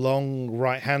sort of long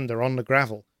right-hander on the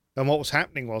gravel. And what was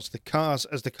happening was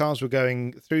as the cars were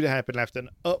going through the hairpin left and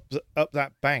up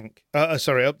that bank, up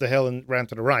the hill and round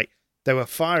to the right, they were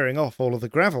firing off all of the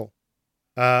gravel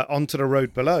onto the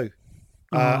road below.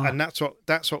 And that's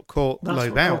what caught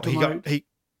Loeb out.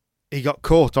 He got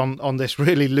caught on this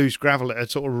really loose gravel that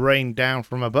had sort of rained down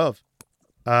from above,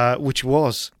 which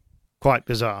was quite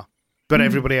bizarre. But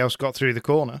everybody else got through the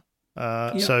corner.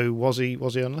 So was he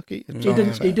unlucky?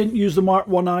 He didn't use the Mark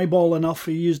 1 eyeball enough.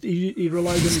 He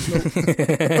relied on his nose.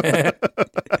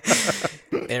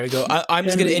 There we go. I'm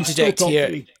just going to interject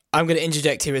here. I'm going to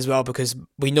interject here as well, because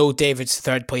we know David's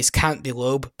third place can't be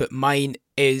Loeb, but mine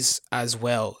is as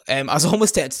well. I was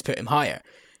almost tempted to put him higher,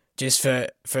 just for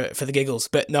the giggles.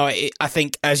 But no, I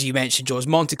think, as you mentioned, George,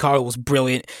 Monte Carlo was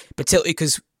brilliant, particularly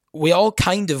because we all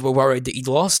kind of were worried that he'd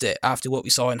lost it after what we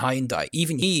saw in Hyundai.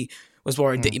 Even he was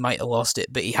worried that he might have lost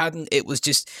it, but he hadn't. It was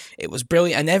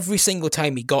brilliant. And every single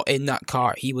time he got in that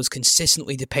car, he was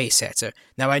consistently the pace setter.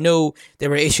 Now, I know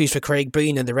there were issues for Craig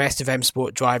Breen, and the rest of M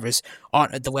Sport drivers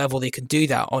aren't at the level they can do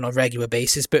that on a regular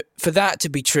basis. But for that to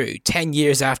be true, 10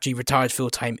 years after he retired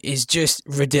full time is just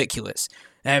ridiculous.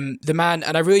 The man,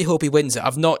 and I really hope he wins it.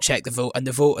 I've not checked the vote and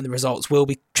the results will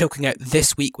be choking out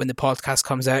this week when the podcast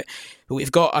comes out. But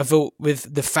we've got a vote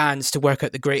with the fans to work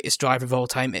out the greatest driver of all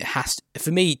time. It has to, for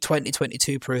me,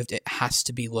 2022 proved it has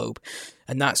to be Loeb.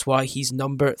 And that's why he's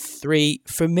number 3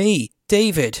 for me.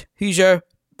 David, who's your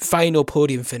final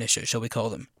podium finisher, shall we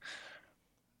call them?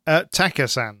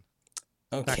 Taka-san.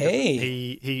 Okay.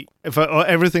 He for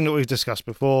everything that we've discussed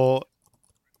before,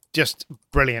 just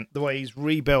brilliant. The way he's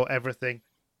rebuilt everything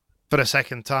for the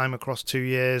second time across 2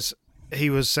 years, he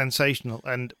was sensational.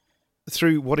 And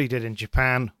through what he did in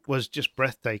Japan was just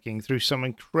breathtaking. Through some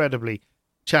incredibly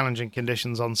challenging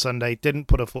conditions on Sunday, didn't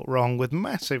put a foot wrong, with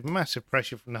massive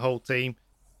pressure from the whole team.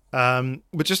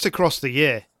 But just across the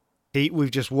year,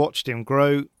 we've just watched him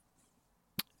grow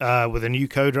with a new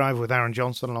co-driver with Aaron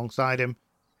Johnson alongside him.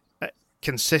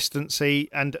 Consistency,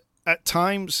 and at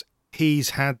times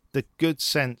he's had the good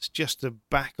sense just to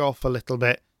back off a little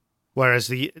bit, whereas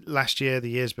the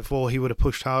years before, he would have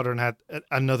pushed harder and had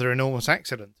another enormous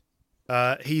accident.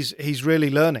 He's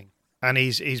really learning, and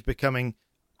he's becoming.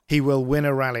 He will win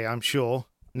a rally, I'm sure,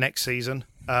 next season,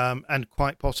 and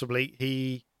quite possibly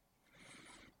he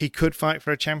could fight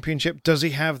for a championship. Does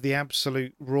he have the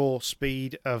absolute raw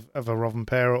speed of a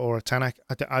Rovanperä or a Tanak?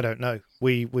 I don't know.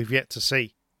 We've yet to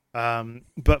see.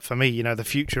 But for me, the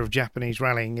future of Japanese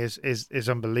rallying is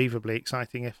unbelievably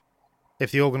exciting.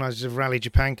 If the organisers of Rally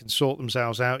Japan can sort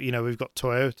themselves out, we've got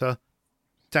Toyota,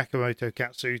 Takamoto,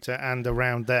 Katsuta, and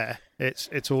around there,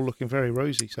 it's all looking very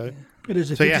rosy. So it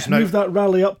is. If you just move that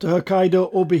rally up to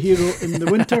Hokkaido, Obihiro in the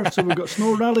winter, so we've got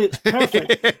snow rally. It's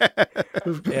perfect.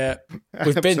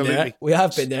 We've been there. We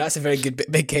have been there. That's a very good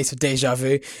big case of deja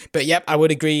vu. But yep, I would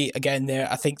agree again there.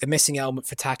 I think the missing element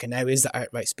for Taka now is the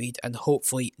outright speed, and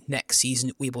hopefully next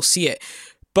season we will see it.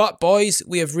 But boys,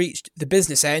 we have reached the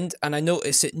business end, and I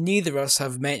noticed that neither of us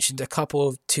have mentioned a couple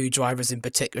of 2 drivers in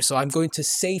particular, so I'm going to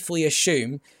safely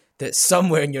assume that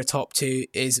somewhere in your top two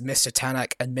is Mr.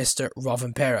 Tanak and Mr.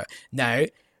 Rovanpera. Now,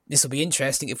 this will be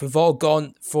interesting if we've all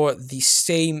gone for the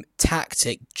same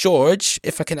tactic. George,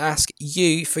 if I can ask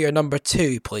you for your number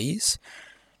two, please.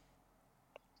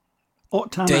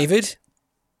 David?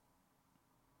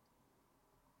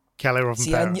 Kelly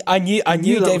Rovanpera. See, I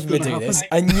knew David would do this.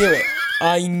 I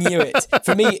knew it.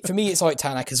 For me, it's Ott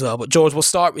Tanak as well. But George, we'll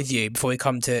start with you before we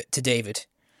come to David.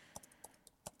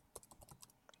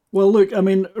 Well, look, I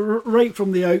mean, right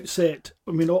from the outset,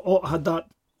 I mean, Ott had that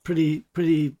pretty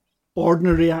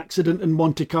ordinary accident in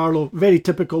Monte Carlo, very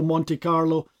typical Monte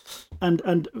Carlo,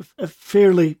 and a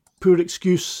fairly poor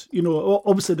excuse. You know,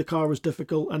 obviously the car was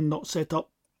difficult and not set up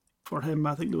for him.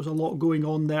 I think there was a lot going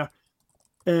on there.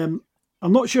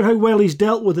 I'm not sure how well he's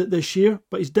dealt with it this year,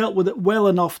 but he's dealt with it well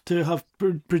enough to have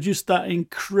produced that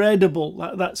incredible,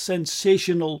 that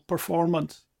sensational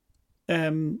performance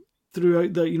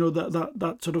throughout the, you know,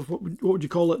 that sort of, what would you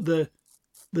call it,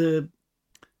 the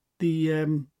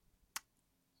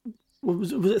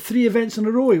was it 3 events in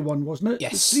a row he won, wasn't it?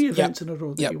 Yes. 3 events in a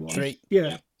row that he won. 3.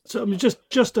 Yeah. So I mean,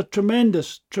 just a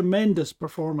tremendous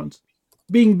performance.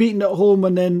 Being beaten at home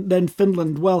and then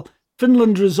Finland. Well,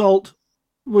 Finland's result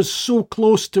was so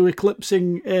close to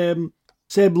eclipsing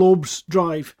Seb Loeb's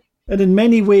drive, and in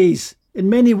many ways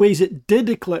it did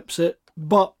eclipse it.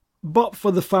 But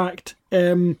for the fact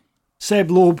Seb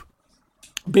Loeb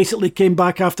basically came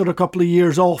back after a couple of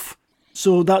years off.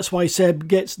 So that's why Seb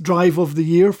gets drive of the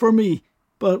year for me.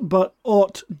 But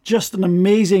Ott, just an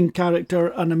amazing character,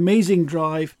 an amazing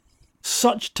drive,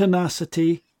 such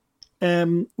tenacity.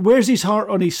 Wears his heart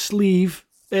on his sleeve,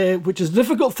 which is a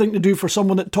difficult thing to do for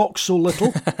someone that talks so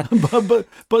little.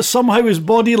 but somehow his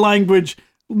body language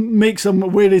makes him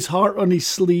wear his heart on his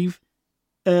sleeve.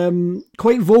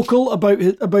 Quite vocal about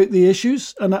the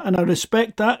issues, and I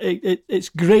respect that. It's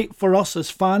great for us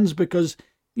as fans because,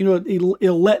 you know,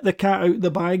 he'll let the cat out the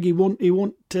bag. He won't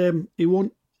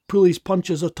pull his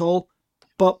punches at all.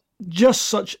 But just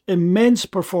such immense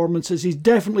performances. He's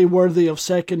definitely worthy of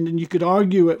second, and you could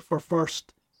argue it for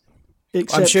first.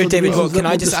 I'm sure David will. Can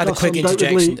I just add a quick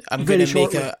interjection? I'm going to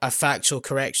make shortly. a factual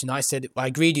correction. I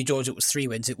agreed with you, George, it was 3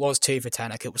 wins. It was 2 for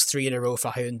Tanak. It was 3 in a row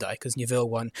for Hyundai because Neuville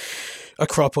won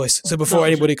Acropolis. So before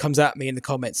anybody comes at me in the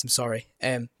comments, I'm sorry.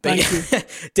 But yeah,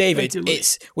 David,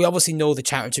 we obviously know the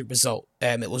championship result.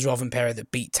 It was Rovanpera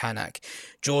that beat Tanak.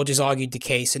 George has argued the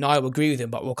case, and I will agree with him,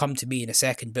 but we'll come to me in a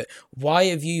second. But why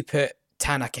have you put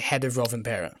Tanak ahead of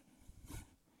Rovanpera?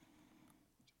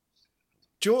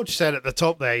 George said at the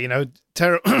top there, you know,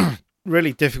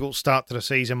 really difficult start to the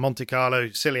season. Monte Carlo,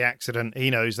 silly accident.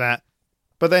 He knows that.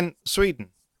 But then Sweden,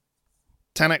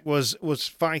 Tanak was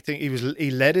fighting. He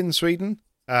led in Sweden,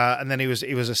 and then he was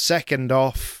a second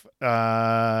off. Who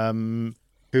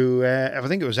I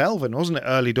think it was Elvin, wasn't it?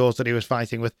 Early doors that he was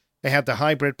fighting with. They had the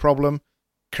hybrid problem.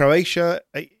 Croatia,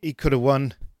 he could have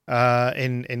won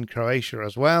in Croatia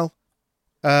as well.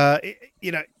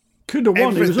 You know. Could have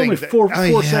won. He was only four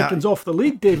seconds off the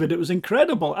lead, David. It was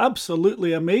incredible.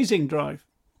 Absolutely amazing drive,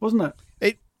 wasn't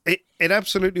it? It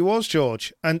absolutely was,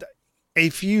 George. And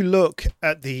if you look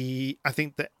at I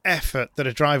think the effort that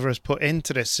a driver has put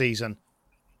into this season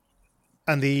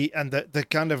and the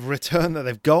kind of return that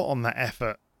they've got on that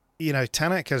effort, you know,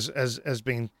 Tanak has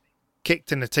been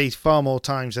kicked in the teeth far more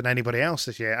times than anybody else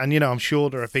this year. And, you know, I'm sure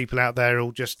there are people out there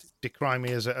who'll just decry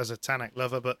me as a Tanak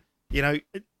lover, but, you know,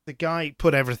 the guy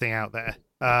put everything out there,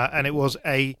 and it was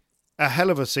a hell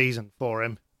of a season for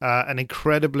him. An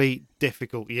incredibly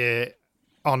difficult year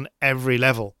on every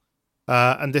level,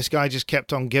 and this guy just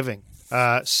kept on giving.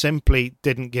 Simply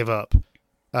didn't give up.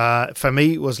 For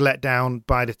me, was let down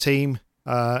by the team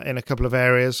in a couple of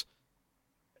areas.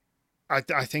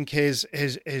 I think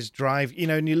his drive, you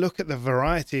know, and you look at the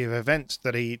variety of events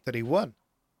that he won.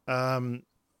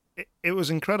 It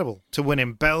was incredible to win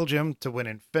in Belgium, to win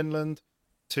in Finland.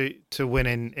 To win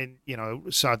in you know,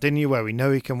 Sardinia, where we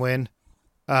know he can win.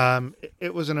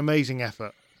 It was an amazing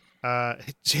effort.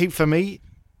 For me,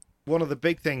 one of the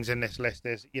big things in this list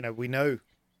is, you know, we know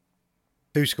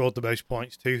who scored the most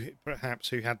points, who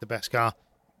had the best car.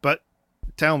 But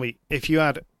tell me, if you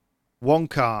had one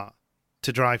car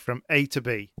to drive from A to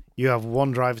B, you have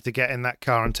one driver to get in that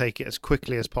car and take it as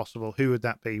quickly as possible, who would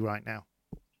that be right now?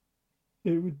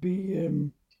 It would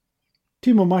be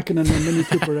Timo Mäkinen and Mini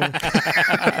Cooper.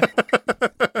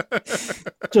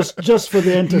 just for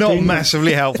the entertainment. Not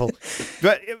massively helpful.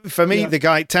 But for me, the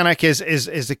guy, Tanak,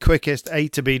 is the quickest A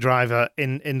to B driver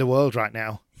in the world right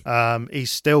now.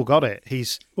 He's still got it.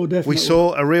 We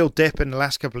saw a real dip in the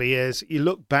last couple of years. You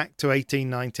look back to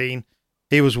 18-19,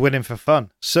 he was winning for fun.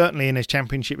 Certainly in his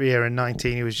championship year in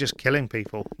 19, he was just killing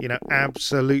people.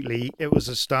 Absolutely. It was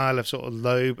a style of sort of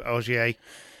Loeb, Ogier,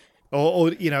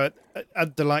 or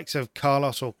at the likes of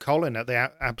Carlos or Colin at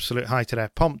the absolute height of their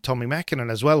pomp, Tommy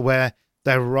Mäkinen as well, where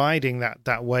they're riding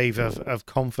that wave of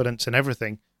confidence and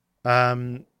everything.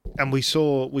 And we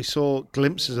saw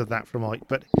glimpses of that from Oit,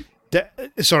 but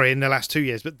in the last 2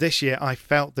 years. But this year, I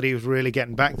felt that he was really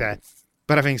getting back there.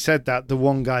 But having said that, the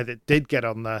one guy that did get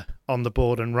on the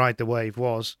board and ride the wave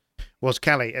was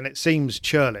Kelly, and it seems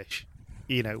churlish,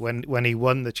 when he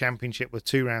won the championship with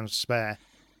 2 rounds to spare,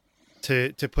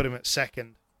 to put him at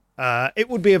second. It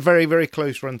would be a very, very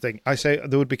close run thing. I say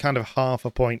there would be kind of half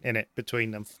a point in it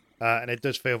between them, and it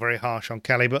does feel very harsh on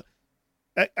Kelly. But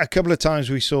a couple of times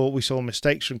we saw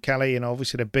mistakes from Kelly, and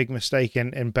obviously the big mistake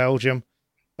in Belgium,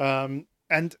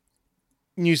 and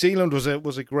New Zealand was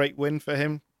a great win for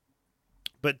him,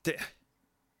 but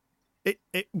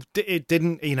it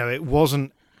didn't, it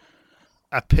wasn't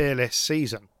a peerless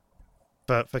season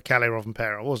for Kelly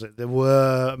Rovanperä, was it? There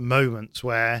were moments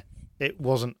where it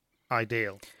wasn't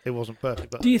ideal. It wasn't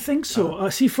perfect. But, do you think so?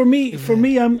 See, for me,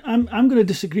 I'm going to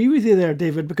disagree with you there,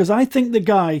 David, because I think the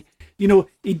guy,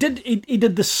 he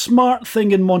did the smart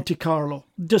thing in Monte Carlo,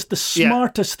 just the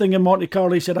smartest thing in Monte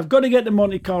Carlo. He said, "I've got to get to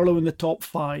Monte Carlo in the top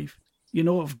 5.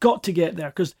 I've got to get there,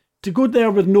 because to go there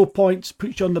with no points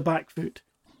puts you on the back foot."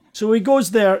 So he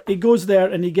goes there,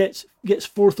 and he gets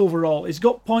 4th overall. He's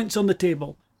got points on the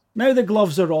table. Now the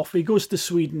gloves are off. He goes to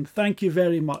Sweden. Thank you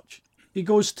very much. He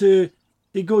goes to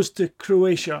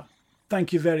Croatia.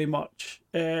 Thank you very much.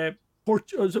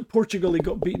 Was it Portugal? He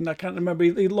got beaten. I can't remember.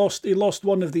 He lost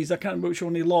one of these. I can't remember which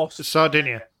one he lost.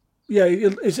 Sardinia. Yeah,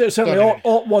 it's certainly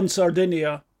Ott won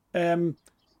Sardinia.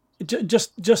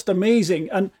 Just amazing.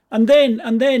 And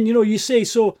then you say,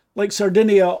 so like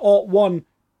Sardinia, Ott won.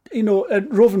 And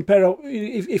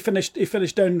Rovanperä, he finished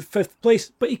down 5th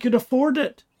place, but he could afford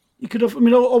it. He could have.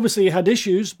 Obviously he had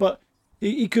issues, but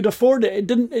he could afford it. It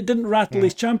didn't rattle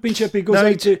his championship. He goes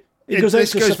out to.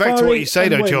 This goes back to what you say,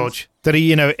 though, wins. George.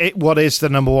 That what is the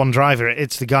number one driver?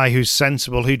 It's the guy who's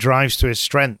sensible, who drives to his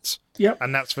strengths. Yep.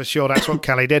 And that's for sure. That's what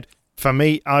Kelly did. For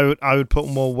me, I would put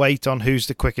more weight on who's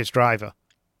the quickest driver.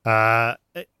 I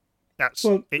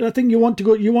think you want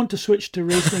to switch to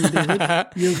racing, David.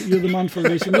 You're the man for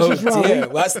racing. This is rally.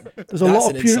 There's a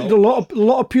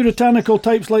lot of puritanical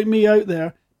types like me out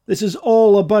there. This is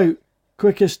all about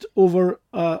quickest over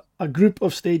a group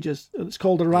of stages. It's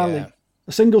called a rally. Yeah.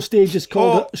 A single stage is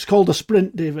called a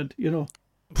sprint, David.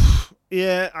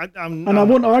 Yeah, I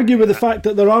won't argue with the fact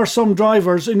that there are some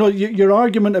drivers. Your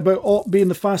argument about Ott being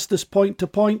the fastest point to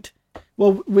point.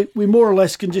 Well, we more or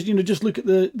less can just look at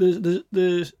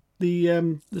the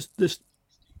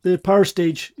power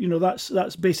stage.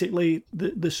 That's basically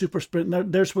the super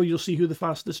sprint. There's where you'll see who the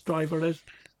fastest driver is.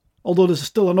 Although there's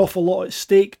still an awful lot at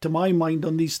stake, to my mind,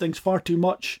 on these things. Far too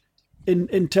much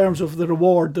in terms of the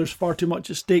reward. There's far too much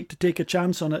at stake to take a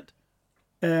chance on it.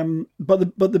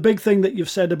 But the big thing that you've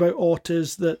said about Ott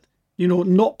is that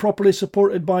not properly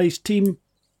supported by his team.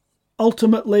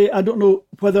 Ultimately, I don't know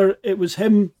whether it was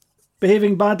him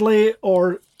behaving badly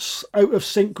or out of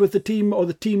sync with the team, or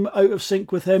the team out of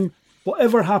sync with him.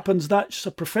 Whatever happens, that's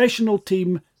a professional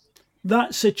team.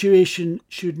 That situation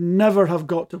should never have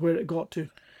got to where it got to.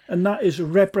 And that is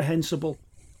reprehensible.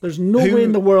 There's no way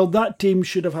in the world that team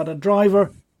should have had a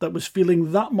driver that was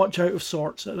feeling that much out of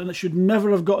sorts, and it should never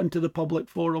have got into the public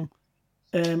forum.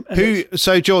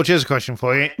 So, George, here's a question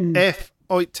for you. If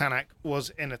Ott Tanak was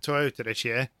in a Toyota this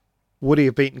year, would he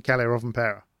have beaten Kelly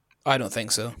Rovanperä? I don't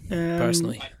think so,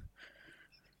 personally.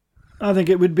 I think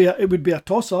it would be a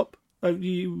toss-up.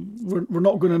 We're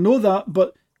not going to know that,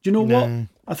 but do you know what?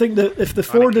 I think that if the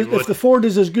Ford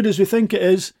is as good as we think it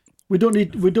is, we don't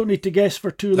need to guess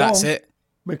for too long. That's it.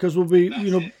 Because we'll be,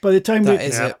 by the time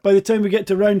we get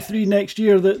to round 3 next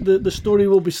year, the story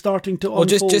will be starting to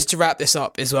unfold. Well, just to wrap this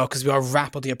up as well, because we are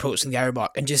rapidly approaching the hour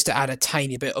mark, and just to add a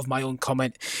tiny bit of my own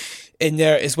comment in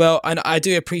there as well, and I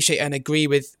do appreciate and agree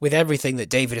with everything that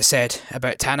David has said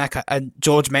about Tanak, and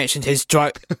George mentioned his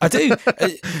drive. I do,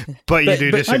 but you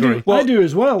do disagree. I do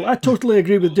as well. I totally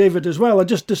agree with David as well. I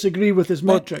just disagree with his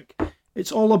metric.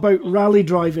 It's all about rally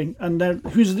driving, and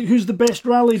who's the best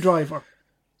rally driver?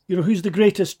 Who's the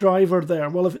greatest driver there?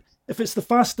 Well, if it's the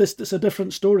fastest, it's a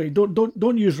different story.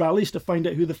 Don't use rallies to find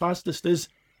out who the fastest is.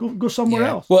 Go somewhere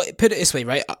else. Well, put it this way,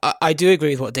 right? I do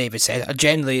agree with what David said. I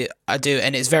do,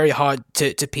 and it's very hard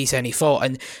to piece any fault.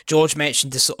 And George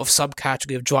mentioned the sort of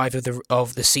subcategory of driver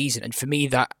of the season, and for me,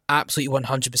 that absolutely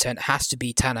 100% has to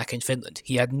be Tanak in Finland.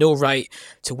 He had no right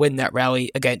to win that rally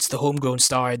against the homegrown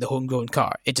star in the homegrown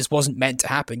car. It just wasn't meant to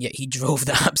happen, yet he drove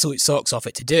the absolute socks off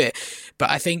it to do it. But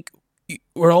I think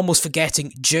we're almost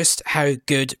forgetting just how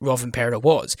good Rovanperä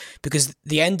was, because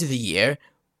the end of the year,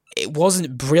 it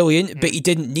wasn't brilliant, but he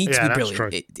didn't need to be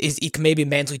brilliant. He can maybe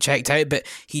mentally checked out, but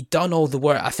he'd done all the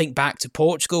work. I think back to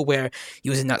Portugal, where he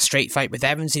was in that straight fight with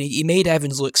Evans, and he made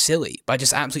Evans look silly by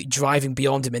just absolutely driving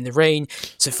beyond him in the rain.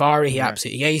 Safari, he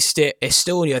absolutely aced it.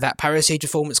 Estonia, that power stage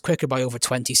performance, quicker by over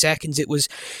 20 seconds. It was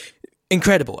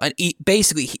incredible. And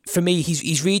for me,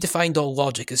 he's redefined all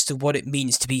logic as to what it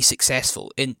means to be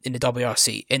successful in the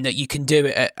WRC, in that you can do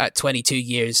it at 22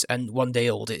 years and 1 day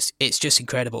old. It's just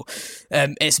incredible.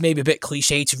 It's maybe a bit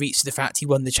cliche to reach to the fact he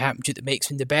won the championship that makes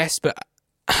him the best, but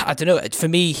I don't know. For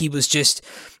me, he was just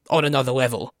on another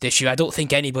level this year. I don't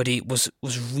think anybody was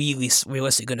really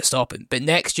realistically going to stop him. But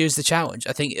next year's the challenge.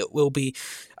 I think it will be,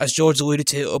 as George alluded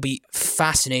to, it'll be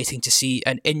fascinating to see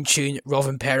an in-tune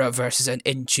Rovanperä versus an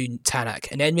in-tune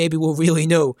Tanak. And then maybe we'll really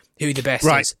know who the best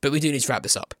is. But we do need to wrap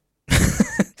this up.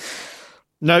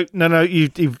 No.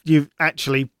 You've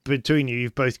actually, between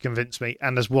you've both convinced me.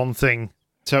 And there's one thing.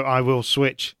 So I will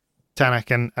switch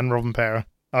Tanak and Rovanperä.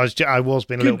 I was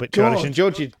being a little bit childish. And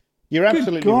George, you're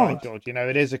absolutely right, George. You know,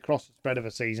 it is across the spread of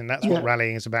a season. That's what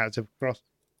rallying is about. To cross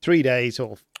 3 days,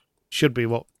 or should be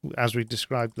what, as we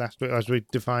described last week, as we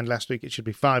defined last week, it should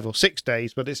be 5 or 6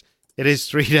 days, but it is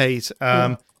 3 days.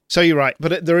 So you're right.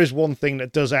 But there is one thing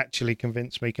that does actually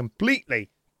convince me completely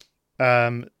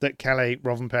that Kalle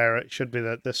Rovanperä should be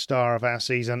the star of our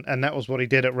season, and that was what he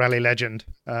did at Rally Legend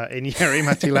in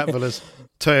Jari-Matti Latvala's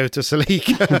Toyota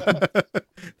Celica.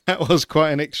 That was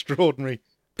quite an extraordinary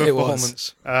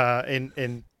performance in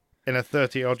a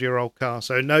 30-odd-year-old car.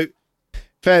 So no,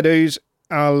 fair dues.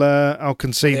 I'll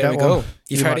concede that one.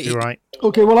 You've heard it. You're right.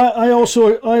 Okay, well, I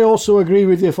also agree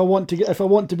with you. If I want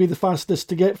to be the fastest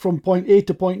to get from point A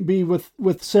to point B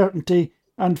with certainty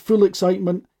and full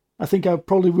excitement, I think I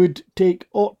probably would take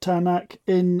Ott Tanak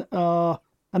in,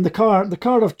 and the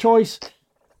car of choice,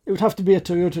 it would have to be a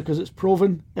Toyota because it's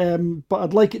proven. But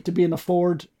I'd like it to be in a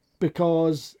Ford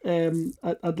because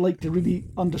I'd like to really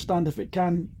understand if it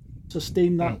can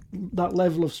sustain that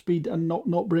level of speed and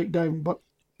not break down. But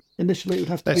initially, it would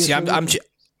have to be. I'm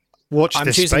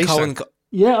choosing Colin.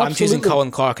 Yeah, absolutely. I'm choosing Colin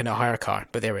Clark in a higher car,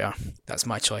 but there we are. That's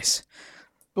my choice.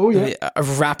 Oh yeah, a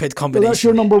rapid combination. Well, that's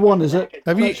your number one, is it?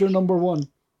 That's your number one.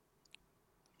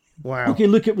 Wow. Okay,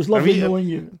 look, it was lovely knowing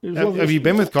you. Have you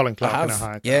been with Colin Clark in a high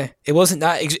car? Yeah, it wasn't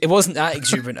that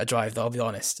exuberant a drive, though, I'll be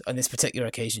honest, on this particular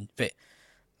occasion. But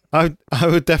I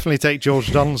would definitely take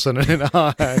George Donaldson in a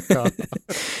high car.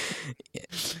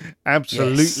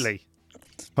 Absolutely. Yes.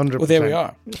 100%. Well, there we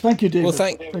are. Thank you, David.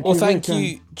 Thank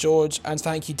you, George, and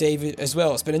thank you, David, as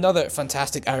well. It's been another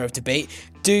fantastic hour of debate.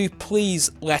 Do please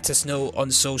let us know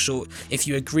on social if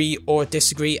you agree or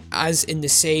disagree. As in the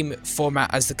same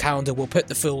format as the calendar, we'll put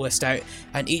the full list out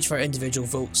and each of our individual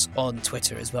votes on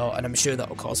Twitter as well, and I'm sure that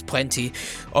will cause plenty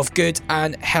of good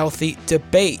and healthy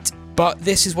debate. But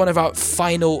this is one of our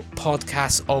final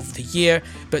podcasts of the year,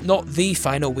 but not the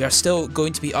final. We are still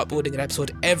going to be uploading an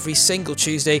episode every single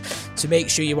Tuesday, so make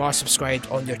sure you are subscribed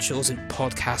on your chosen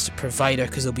podcast provider,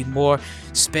 because there'll be more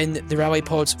Spin the Rally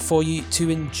Pods for you to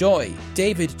enjoy.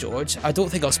 David, George, I don't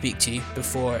think I'll speak to you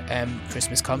before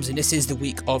Christmas comes, and this is the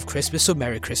week of Christmas, so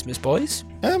Merry Christmas, boys.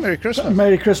 Merry Christmas.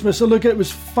 Merry Christmas. So look, it was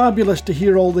fabulous to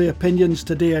hear all the opinions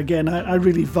today again. I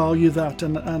really value that,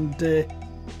 and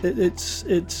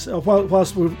it's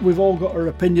whilst we've all got our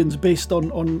opinions based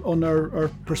on our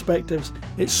perspectives,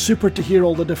 it's super to hear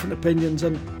all the different opinions,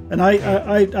 and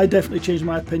I definitely changed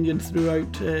my opinion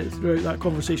throughout that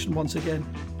conversation once again,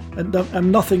 and I'm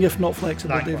nothing if not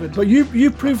flexible. Likewise. David, but you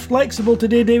proved flexible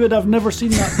today, David. I've never seen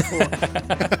that before.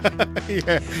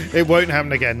 Yeah, it won't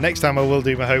happen again. Next time I will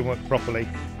do my homework properly,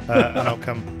 and I'll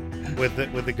come with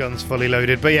the guns fully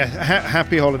loaded. But yeah,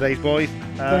 happy holidays, boys.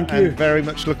 Thank you. And very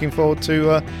much looking forward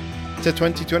to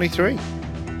 2023.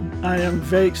 I am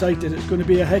very excited. It's going to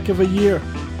be a heck of a year.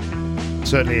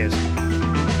 Certainly is.